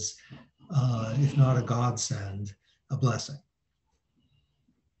checklist is, if not a godsend, a blessing.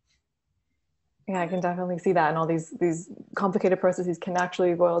 Yeah, I can definitely see that. And all these complicated processes can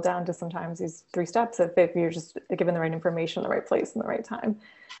actually boil down to sometimes these 3 steps if you're just given the right information in the right place in the right time.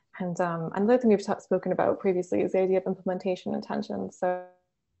 And another thing we've spoken about previously is the idea of implementation intention. So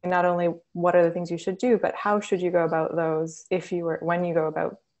not only what are the things you should do, but how should you go about those when you go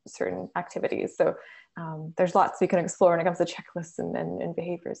about certain activities. So there's lots we can explore when it comes to checklists and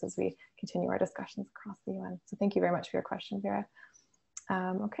behaviors as we continue our discussions across the UN. So thank you very much for your question, Vera.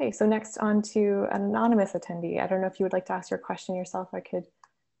 Okay, so next on to an anonymous attendee. I don't know if you would like to ask your question yourself. I could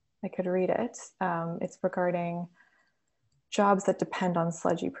read it. It's regarding jobs that depend on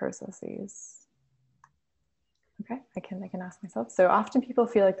sludgy processes. Okay, I can ask myself. So often people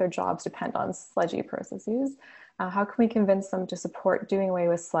feel like their jobs depend on sludgy processes. How can we convince them to support doing away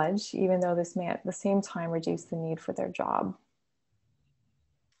with sludge, even though this may at the same time reduce the need for their job?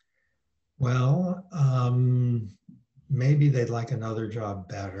 Well, maybe they'd like another job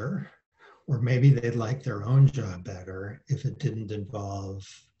better, or maybe they'd like their own job better if it didn't involve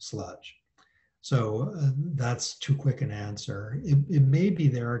sludge. So that's too quick an answer. It may be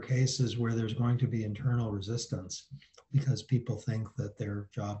there are cases where there's going to be internal resistance because people think that their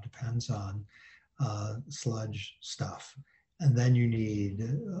job depends on sludge stuff. And then you need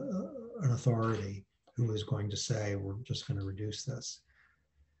an authority who is going to say, we're just going to reduce this.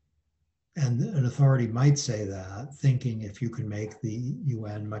 And an authority might say that, thinking if you can make the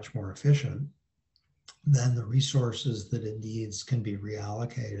UN much more efficient, then the resources that it needs can be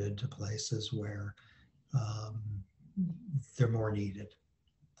reallocated to places where they're more needed.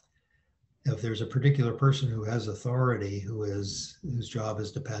 If there's a particular person who has authority whose job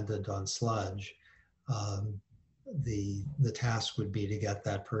is dependent on sludge, the task would be to get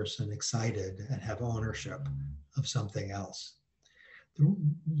that person excited and have ownership of something else.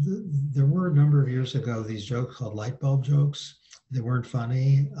 There were a number of years ago these jokes called light bulb jokes. They weren't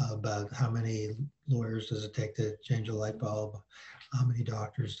funny, about how many lawyers does it take to change a light bulb, how many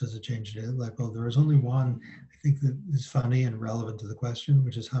doctors does it change a light bulb. There was only one, I think, that is funny and relevant to the question,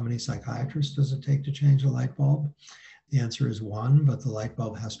 which is how many psychiatrists does it take to change a light bulb? The answer is one, but the light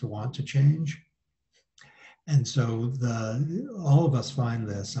bulb has to want to change. And so all of us find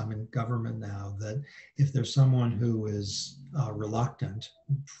this, I'm in government now, that if there's someone who is reluctant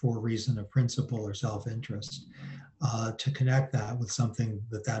for reason of principle or self-interest to connect that with something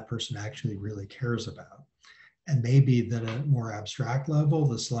that that person actually really cares about. And maybe that at a more abstract level,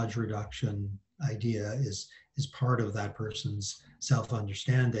 the sludge reduction idea is part of that person's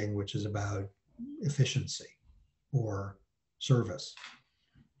self-understanding, which is about efficiency or service.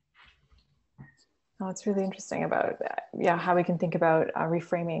 Oh, it's really interesting about how we can think about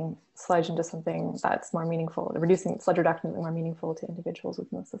reframing sludge into something that's more meaningful, reducing sludge reduction more meaningful to individuals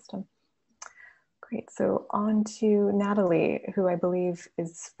within the system. Great, so on to Natalie, who I believe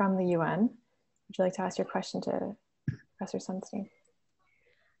is from the UN. Would you like to ask your question to Professor Sunstein?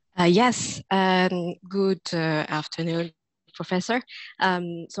 Yes, good afternoon, Professor.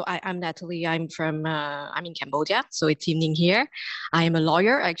 So I'm Natalie. I'm in Cambodia, so it's evening here. I am a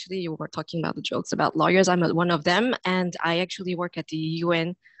lawyer. Actually, you were talking about the jokes about lawyers. I'm one of them, and I actually work at the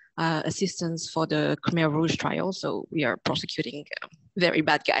UN assistance for the Khmer Rouge trial. So we are prosecuting very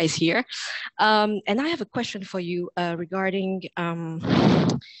bad guys here. And I have a question for you regarding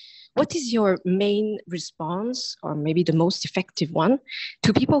what is your main response, or maybe the most effective one,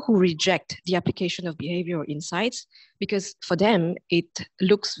 to people who reject the application of behavioral insights? Because for them, it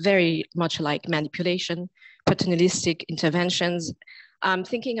looks very much like manipulation, paternalistic interventions. I'm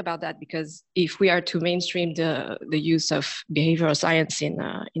thinking about that because if we are to mainstream the use of behavioral science in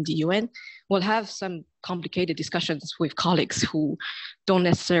the UN, we'll have some complicated discussions with colleagues who don't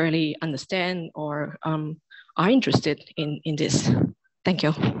necessarily understand or are interested in this. Thank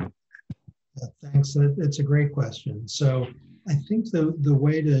you. Thanks. It's a great question. So I think the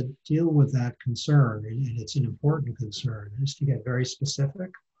way to deal with that concern, and it's an important concern, is to get very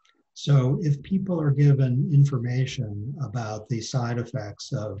specific. So if people are given information about the side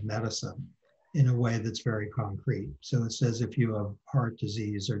effects of medicine in a way that's very concrete, so it says if you have heart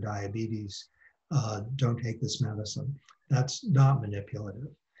disease or diabetes, don't take this medicine, that's not manipulative.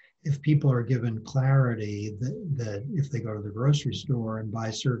 If people are given clarity that if they go to the grocery store and buy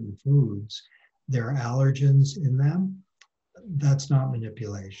certain foods, there are allergens in them, that's not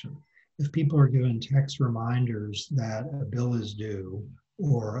manipulation. If people are given text reminders that a bill is due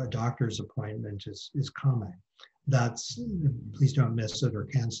or a doctor's appointment is coming, that's, please don't miss it or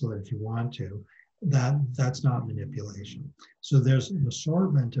cancel it if you want to, that's not manipulation. So there's an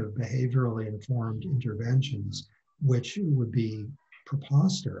assortment of behaviorally informed interventions which would be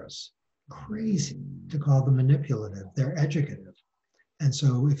preposterous, crazy to call them manipulative. They're educative. And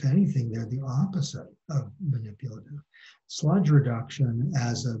so if anything, they're the opposite of manipulative. Sludge reduction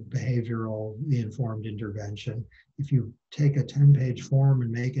as a behaviorally informed intervention, if you take a 10-page form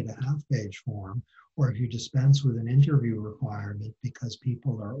and make it a half-page form, or if you dispense with an interview requirement because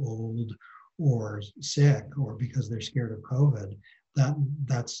people are old or sick or because they're scared of COVID,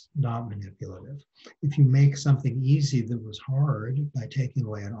 that's not manipulative. If you make something easy that was hard by taking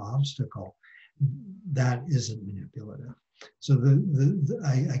away an obstacle, that isn't manipulative. So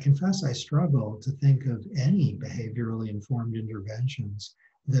I confess I struggle to think of any behaviorally informed interventions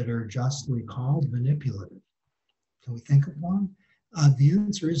that are justly called manipulative. Can we think of one? The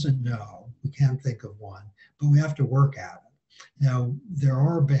answer isn't no, we can't think of one, but we have to work at it. Now, there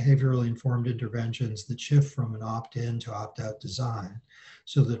are behaviorally informed interventions that shift from an opt-in to opt-out design,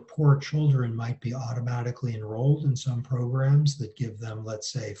 so that poor children might be automatically enrolled in some programs that give them,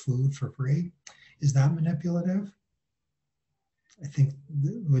 let's say, food for free. Is that manipulative? I think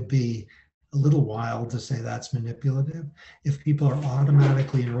it would be a little wild to say that's manipulative. If people are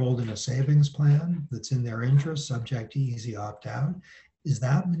automatically enrolled in a savings plan that's in their interest, subject to easy opt-out, is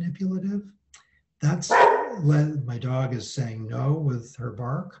that manipulative? That's, my dog is saying no with her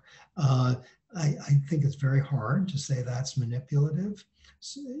bark. I think it's very hard to say that's manipulative.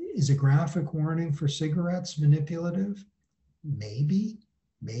 Is a graphic warning for cigarettes manipulative? Maybe.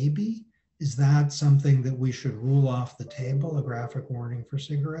 Is that something that we should rule off the table, a graphic warning for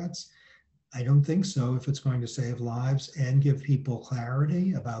cigarettes? I don't think so if it's going to save lives and give people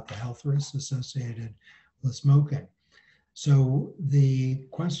clarity about the health risks associated with smoking. So the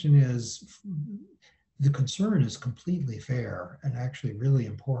question is, the concern is completely fair and actually really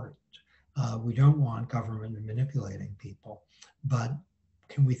important. We don't want government manipulating people, but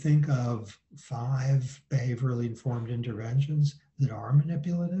can we think of 5 behaviorally informed interventions that are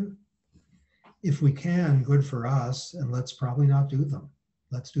manipulative? If we can, good for us, and let's probably not do them.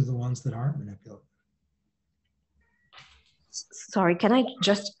 Let's do the ones that aren't manipulative. Sorry, can I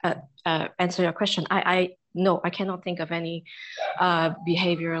just answer your question? No, I cannot think of any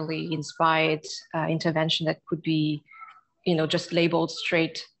behaviorally inspired intervention that could be, just labeled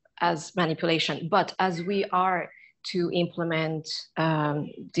straight as manipulation. But as we are to implement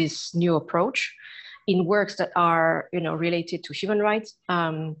this new approach in works that are, related to human rights,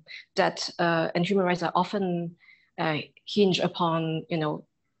 and human rights are often hinge upon,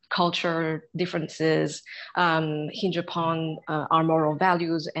 culture differences, hinge upon our moral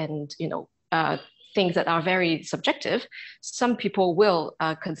values, and things that are very subjective. Some people will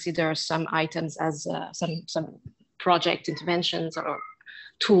consider some items as some project interventions or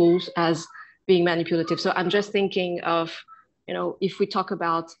tools as being manipulative. So I'm just thinking of, if we talk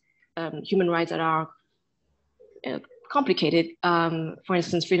about human rights that are complicated, for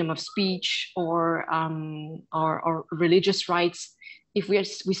instance, freedom of speech or religious rights, if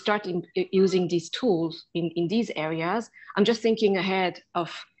we start using these tools in these areas, I'm just thinking ahead of,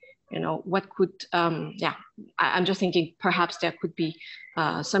 what could, I'm just thinking perhaps there could be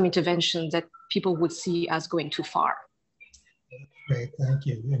some interventions that people would see as going too far. Great, thank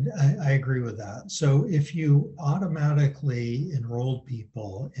you. And I agree with that. So if you automatically enrolled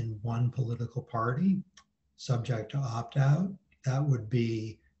people in one political party, subject to opt-out, that would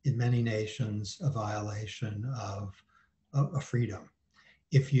be, in many nations, a violation of a freedom.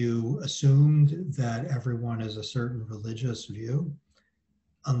 If you assumed that everyone has a certain religious view,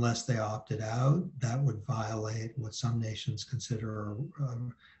 unless they opted out, that would violate what some nations consider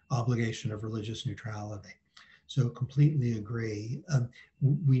an obligation of religious neutrality. So completely agree.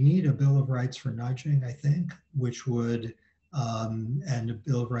 We need a Bill of Rights for nudging, I think, which would, and a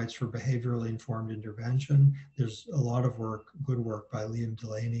Bill of Rights for behaviorally informed intervention. There's a lot of work, good work by Liam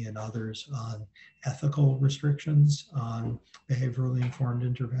Delaney and others on ethical restrictions on behaviorally informed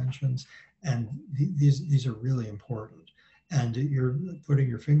interventions. And these are really important. And you're putting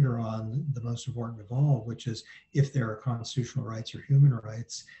your finger on the most important of all, which is if there are constitutional rights or human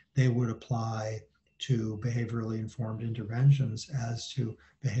rights, they would apply to behaviorally informed interventions as to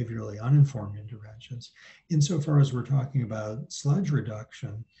behaviorally uninformed interventions. Insofar as we're talking about sludge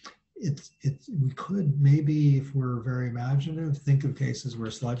reduction, we could maybe, if we're very imaginative, think of cases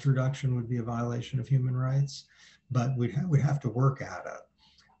where sludge reduction would be a violation of human rights, but we'd have to work at it.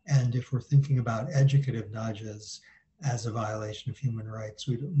 And if we're thinking about educative nudges as a violation of human rights,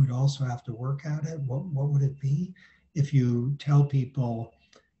 we'd also have to work at it. What would it be? If you tell people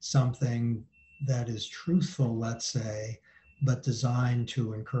something that is truthful, let's say, but designed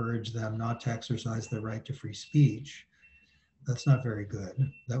to encourage them not to exercise their right to free speech, that's not very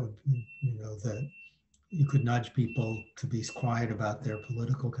good. That would, that you could nudge people to be quiet about their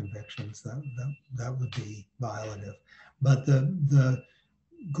political convictions. That would be violative. But the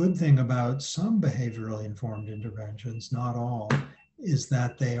good thing about some behaviorally informed interventions, not all, is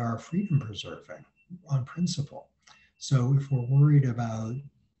that they are freedom preserving on principle. So if we're worried about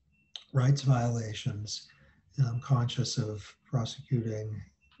rights violations, and I'm conscious of prosecuting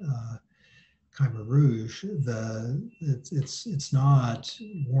Khmer Rouge, it's not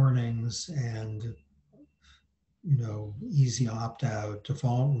warnings and easy opt-out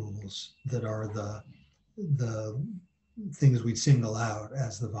default rules that are the things we'd single out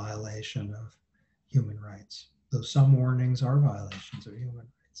as the violation of human rights. Though some warnings are violations of human rights.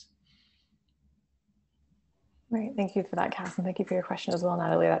 Right, thank you for that, Cass, and thank you for your question as well,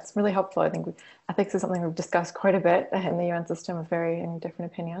 Natalie. That's really helpful. I think ethics is something we've discussed quite a bit in the UN system with very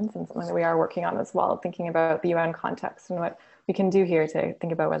different opinions, and something that we are working on as well, thinking about the UN context and what we can do here to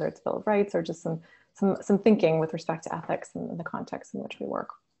think about whether it's Bill of Rights or just some thinking with respect to ethics and the context in which we work.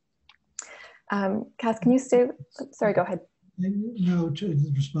 Cass, can you stay? Sorry, go ahead. No,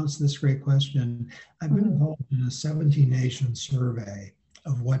 in response to this great question, I've been involved in a 17-nation survey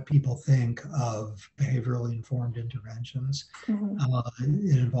of what people think of behaviorally informed interventions.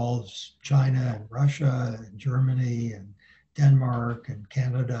 It involves China and Russia and Germany and Denmark and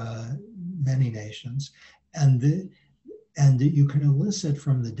Canada, many nations. And you can elicit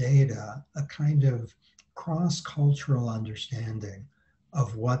from the data a kind of cross-cultural understanding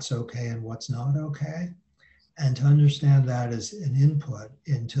of what's okay and what's not okay. And to understand that as an input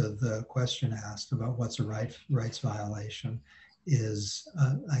into the question asked about what's a rights violation is,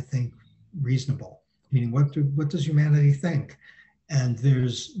 I think, reasonable. Meaning, what does humanity think? And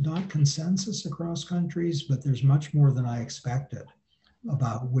there's not consensus across countries, but there's much more than I expected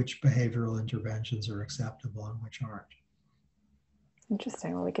about which behavioral interventions are acceptable and which aren't.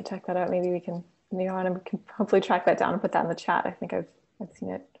 Interesting. Well, we could check that out. Maybe we can, Johanna, we can hopefully track that down and put that in the chat. I think I've seen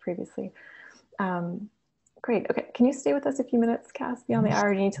it previously. Great. Okay. Can you stay with us a few minutes, Cass, beyond the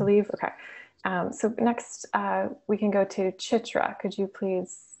hour? You need to leave? Okay. So next, we can go to Chitra. Could you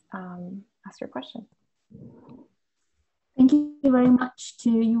please ask your question? Thank you very much to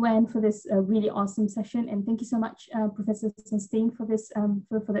UN for this really awesome session. And thank you so much, Professor Sunstein, for this,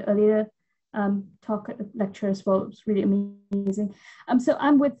 for the earlier talk lecture as well. It was really amazing. So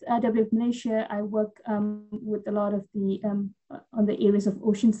I'm with WWF Malaysia. I work with a lot of the, on the areas of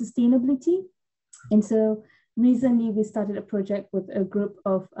ocean sustainability. And so recently we started a project with a group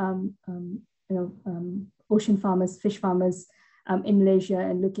of ocean farmers, fish farmers in Malaysia,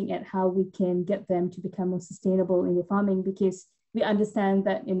 and looking at how we can get them to become more sustainable in their farming, because we understand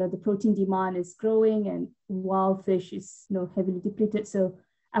that the protein demand is growing and wild fish is heavily depleted. So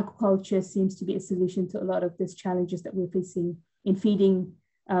aquaculture seems to be a solution to a lot of these challenges that we're facing in feeding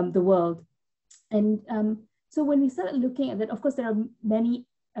the world. And so when we started looking at that, of course, there are many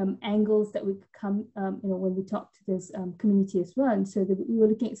angles that would come, when we talk to this community as well. And so we were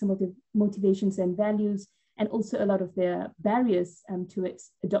looking at some of the motivations and values, and also a lot of their barriers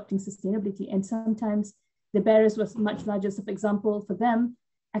towards adopting sustainability. And sometimes the barriers was much larger. So for example, for them,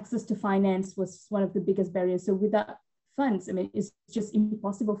 access to finance was one of the biggest barriers. So without funds, I mean, it's just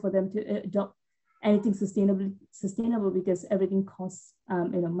impossible for them to adopt anything sustainable because everything costs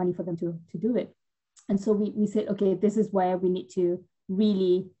money for them to do it. And so we said, okay, this is where we need to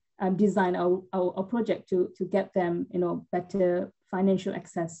really design our project to get them better financial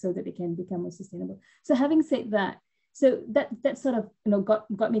access so that they can become more sustainable. So having said that, so that sort of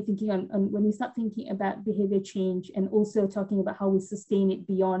got me thinking on when we start thinking about behavior change and also talking about how we sustain it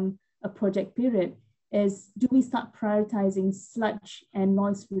beyond a project period, is do we start prioritizing sludge and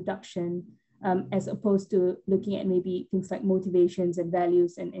noise reduction as opposed to looking at maybe things like motivations and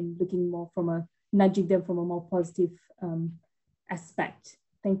values and looking more from nudging them from a more positive aspect.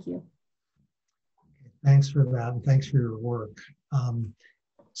 Thank you. Thanks for that, and thanks for your work.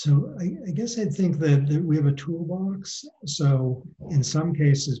 So I guess I think that we have a toolbox. So in some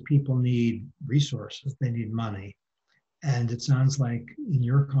cases, people need resources, they need money. And it sounds like in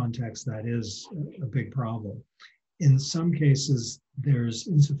your context, that is a big problem. In some cases, there's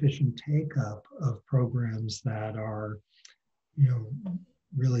insufficient take-up of programs that are,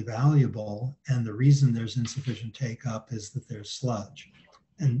 really valuable. And the reason there's insufficient take-up is that there's sludge.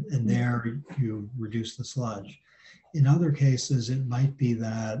 And there you reduce the sludge. In other cases, it might be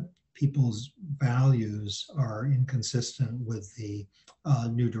that people's values are inconsistent with the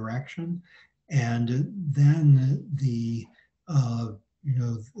new direction. And then the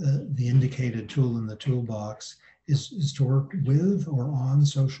indicated tool in the toolbox is to work with or on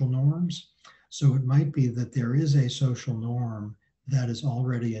social norms. So it might be that there is a social norm that is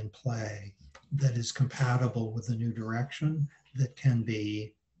already in play that is compatible with the new direction that can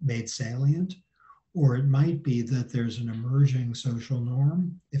be made salient. Or it might be that there's an emerging social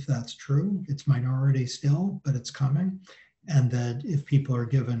norm. If that's true, it's minority still, but it's coming. And that if people are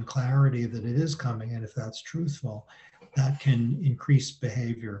given clarity that it is coming, and if that's truthful, that can increase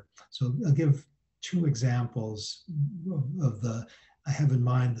behavior. So I'll give two examples of I have in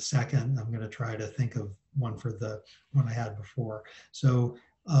mind the second. I'm going to try to think of one for the one I had before. So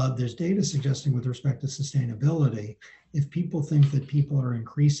there's data suggesting with respect to sustainability, if people think that people are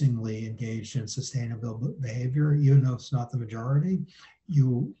increasingly engaged in sustainable behavior, even though it's not the majority,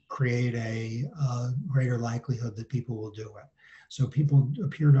 you create a greater likelihood that people will do it. So people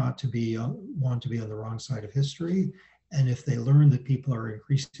appear not to be want to be on the wrong side of history. And if they learn that people are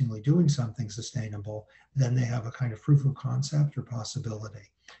increasingly doing something sustainable, then they have a kind of proof of concept or possibility.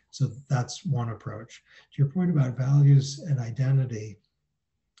 So that's one approach. To your point about values and identity,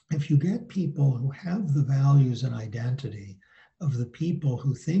 if you get people who have the values and identity of the people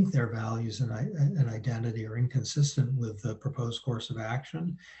who think their values and identity are inconsistent with the proposed course of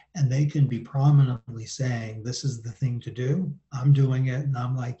action, and they can be prominently saying, this is the thing to do, I'm doing it and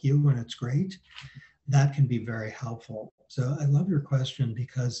I'm like you and it's great, that can be very helpful. So I love your question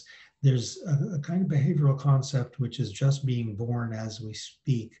because there's a kind of behavioral concept which is just being born as we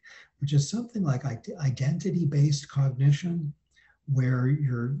speak, which is something like identity-based cognition, where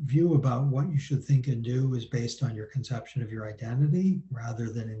your view about what you should think and do is based on your conception of your identity rather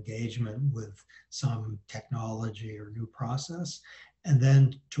than engagement with some technology or new process. And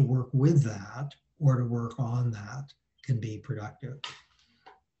then to work with that or to work on that can be productive.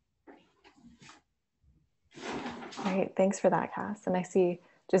 Great, thanks for that, Cass. And I see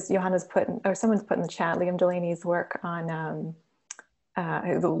just Johanna's put, or someone's put in the chat, Liam Delaney's work on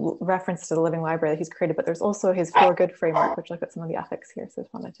the reference to the living library that he's created, but there's also his For Good framework, which looked at some of the ethics here. So I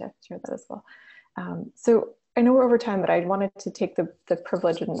just wanted to share that as well. So I know we're over time, but I wanted to take the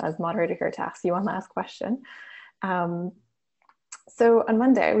privilege and as moderator here to ask you one last question. So on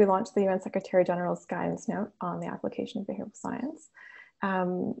Monday, we launched the UN Secretary General's guidance note on the application of behavioral science.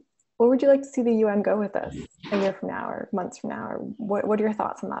 Where would you like to see the UN go with this a year from now or months from now? Or what are your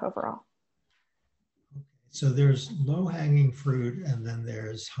thoughts on that overall? So there's low-hanging fruit and then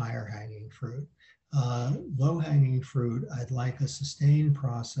there's higher-hanging fruit. Low-hanging fruit, I'd like a sustained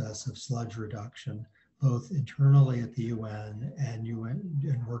process of sludge reduction, both internally at the UN and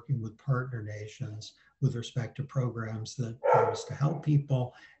working with partner nations with respect to programs that promise to help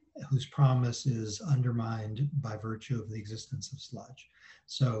people whose promise is undermined by virtue of the existence of sludge.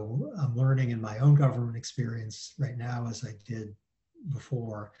 So I'm learning in my own government experience right now, as I did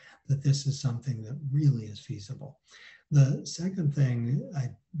before, that this is something that really is feasible. The second thing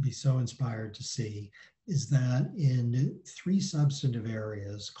I'd be so inspired to see is that in 3 substantive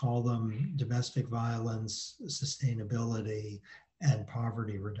areas, call them domestic violence, sustainability, and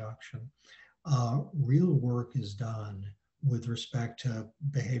poverty reduction, real work is done with respect to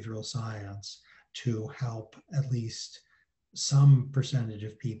behavioral science to help at least some percentage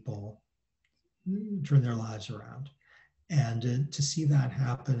of people turn their lives around. And to see that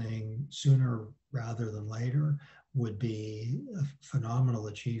happening sooner rather than later would be a phenomenal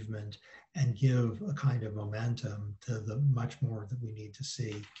achievement and give a kind of momentum to the much more that we need to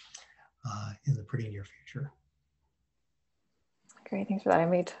see in the pretty near future. Great, thanks for that. I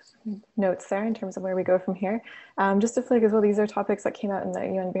made notes there in terms of where we go from here. Just to flag as well, these are topics that came out in the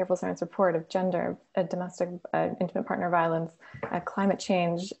UN Behavioral Science Report of gender, domestic, intimate partner violence, climate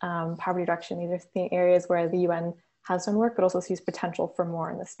change, poverty reduction. These are the areas where the UN has done work, but also sees potential for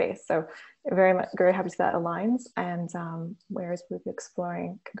more in the space. So very happy to see that aligns and whereas we'll be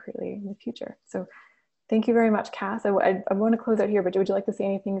exploring concretely in the future. So thank you very much, Cass. I want to close out here, but would you like to say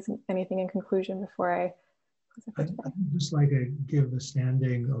anything in conclusion before I close out? I'd just like to give a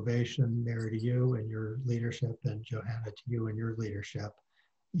standing ovation, Mary, to you and your leadership, and Johanna, to you and your leadership.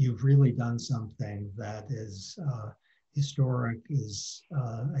 You've really done something that is historic, is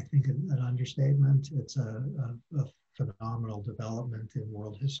I think an understatement. It's a phenomenal development in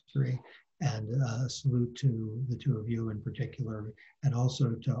world history, and a salute to the 2 of you in particular, and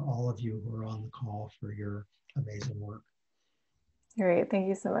also to all of you who are on the call for your amazing work. Great, thank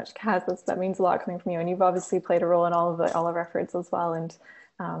you so much, Cass. That means a lot coming from you, and you've obviously played a role in all of our efforts as well. And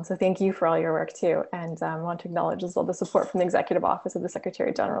so thank you for all your work too. And I want to acknowledge as well the support from the Executive Office of the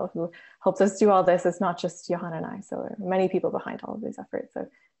Secretary General, who helps us do all this. It's not just Johanna and I, so there are many people behind all of these efforts. So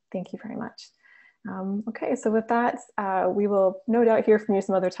thank you very much. Okay, so with that, we will no doubt hear from you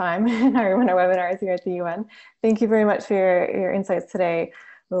some other time in our webinars here at the UN. Thank you very much for your insights today.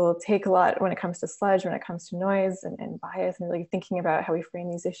 We'll take a lot when it comes to sludge, when it comes to noise and bias, and really thinking about how we frame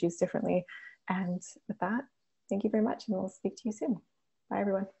these issues differently. And with that, thank you very much, and we'll speak to you soon. Bye,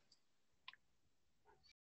 everyone.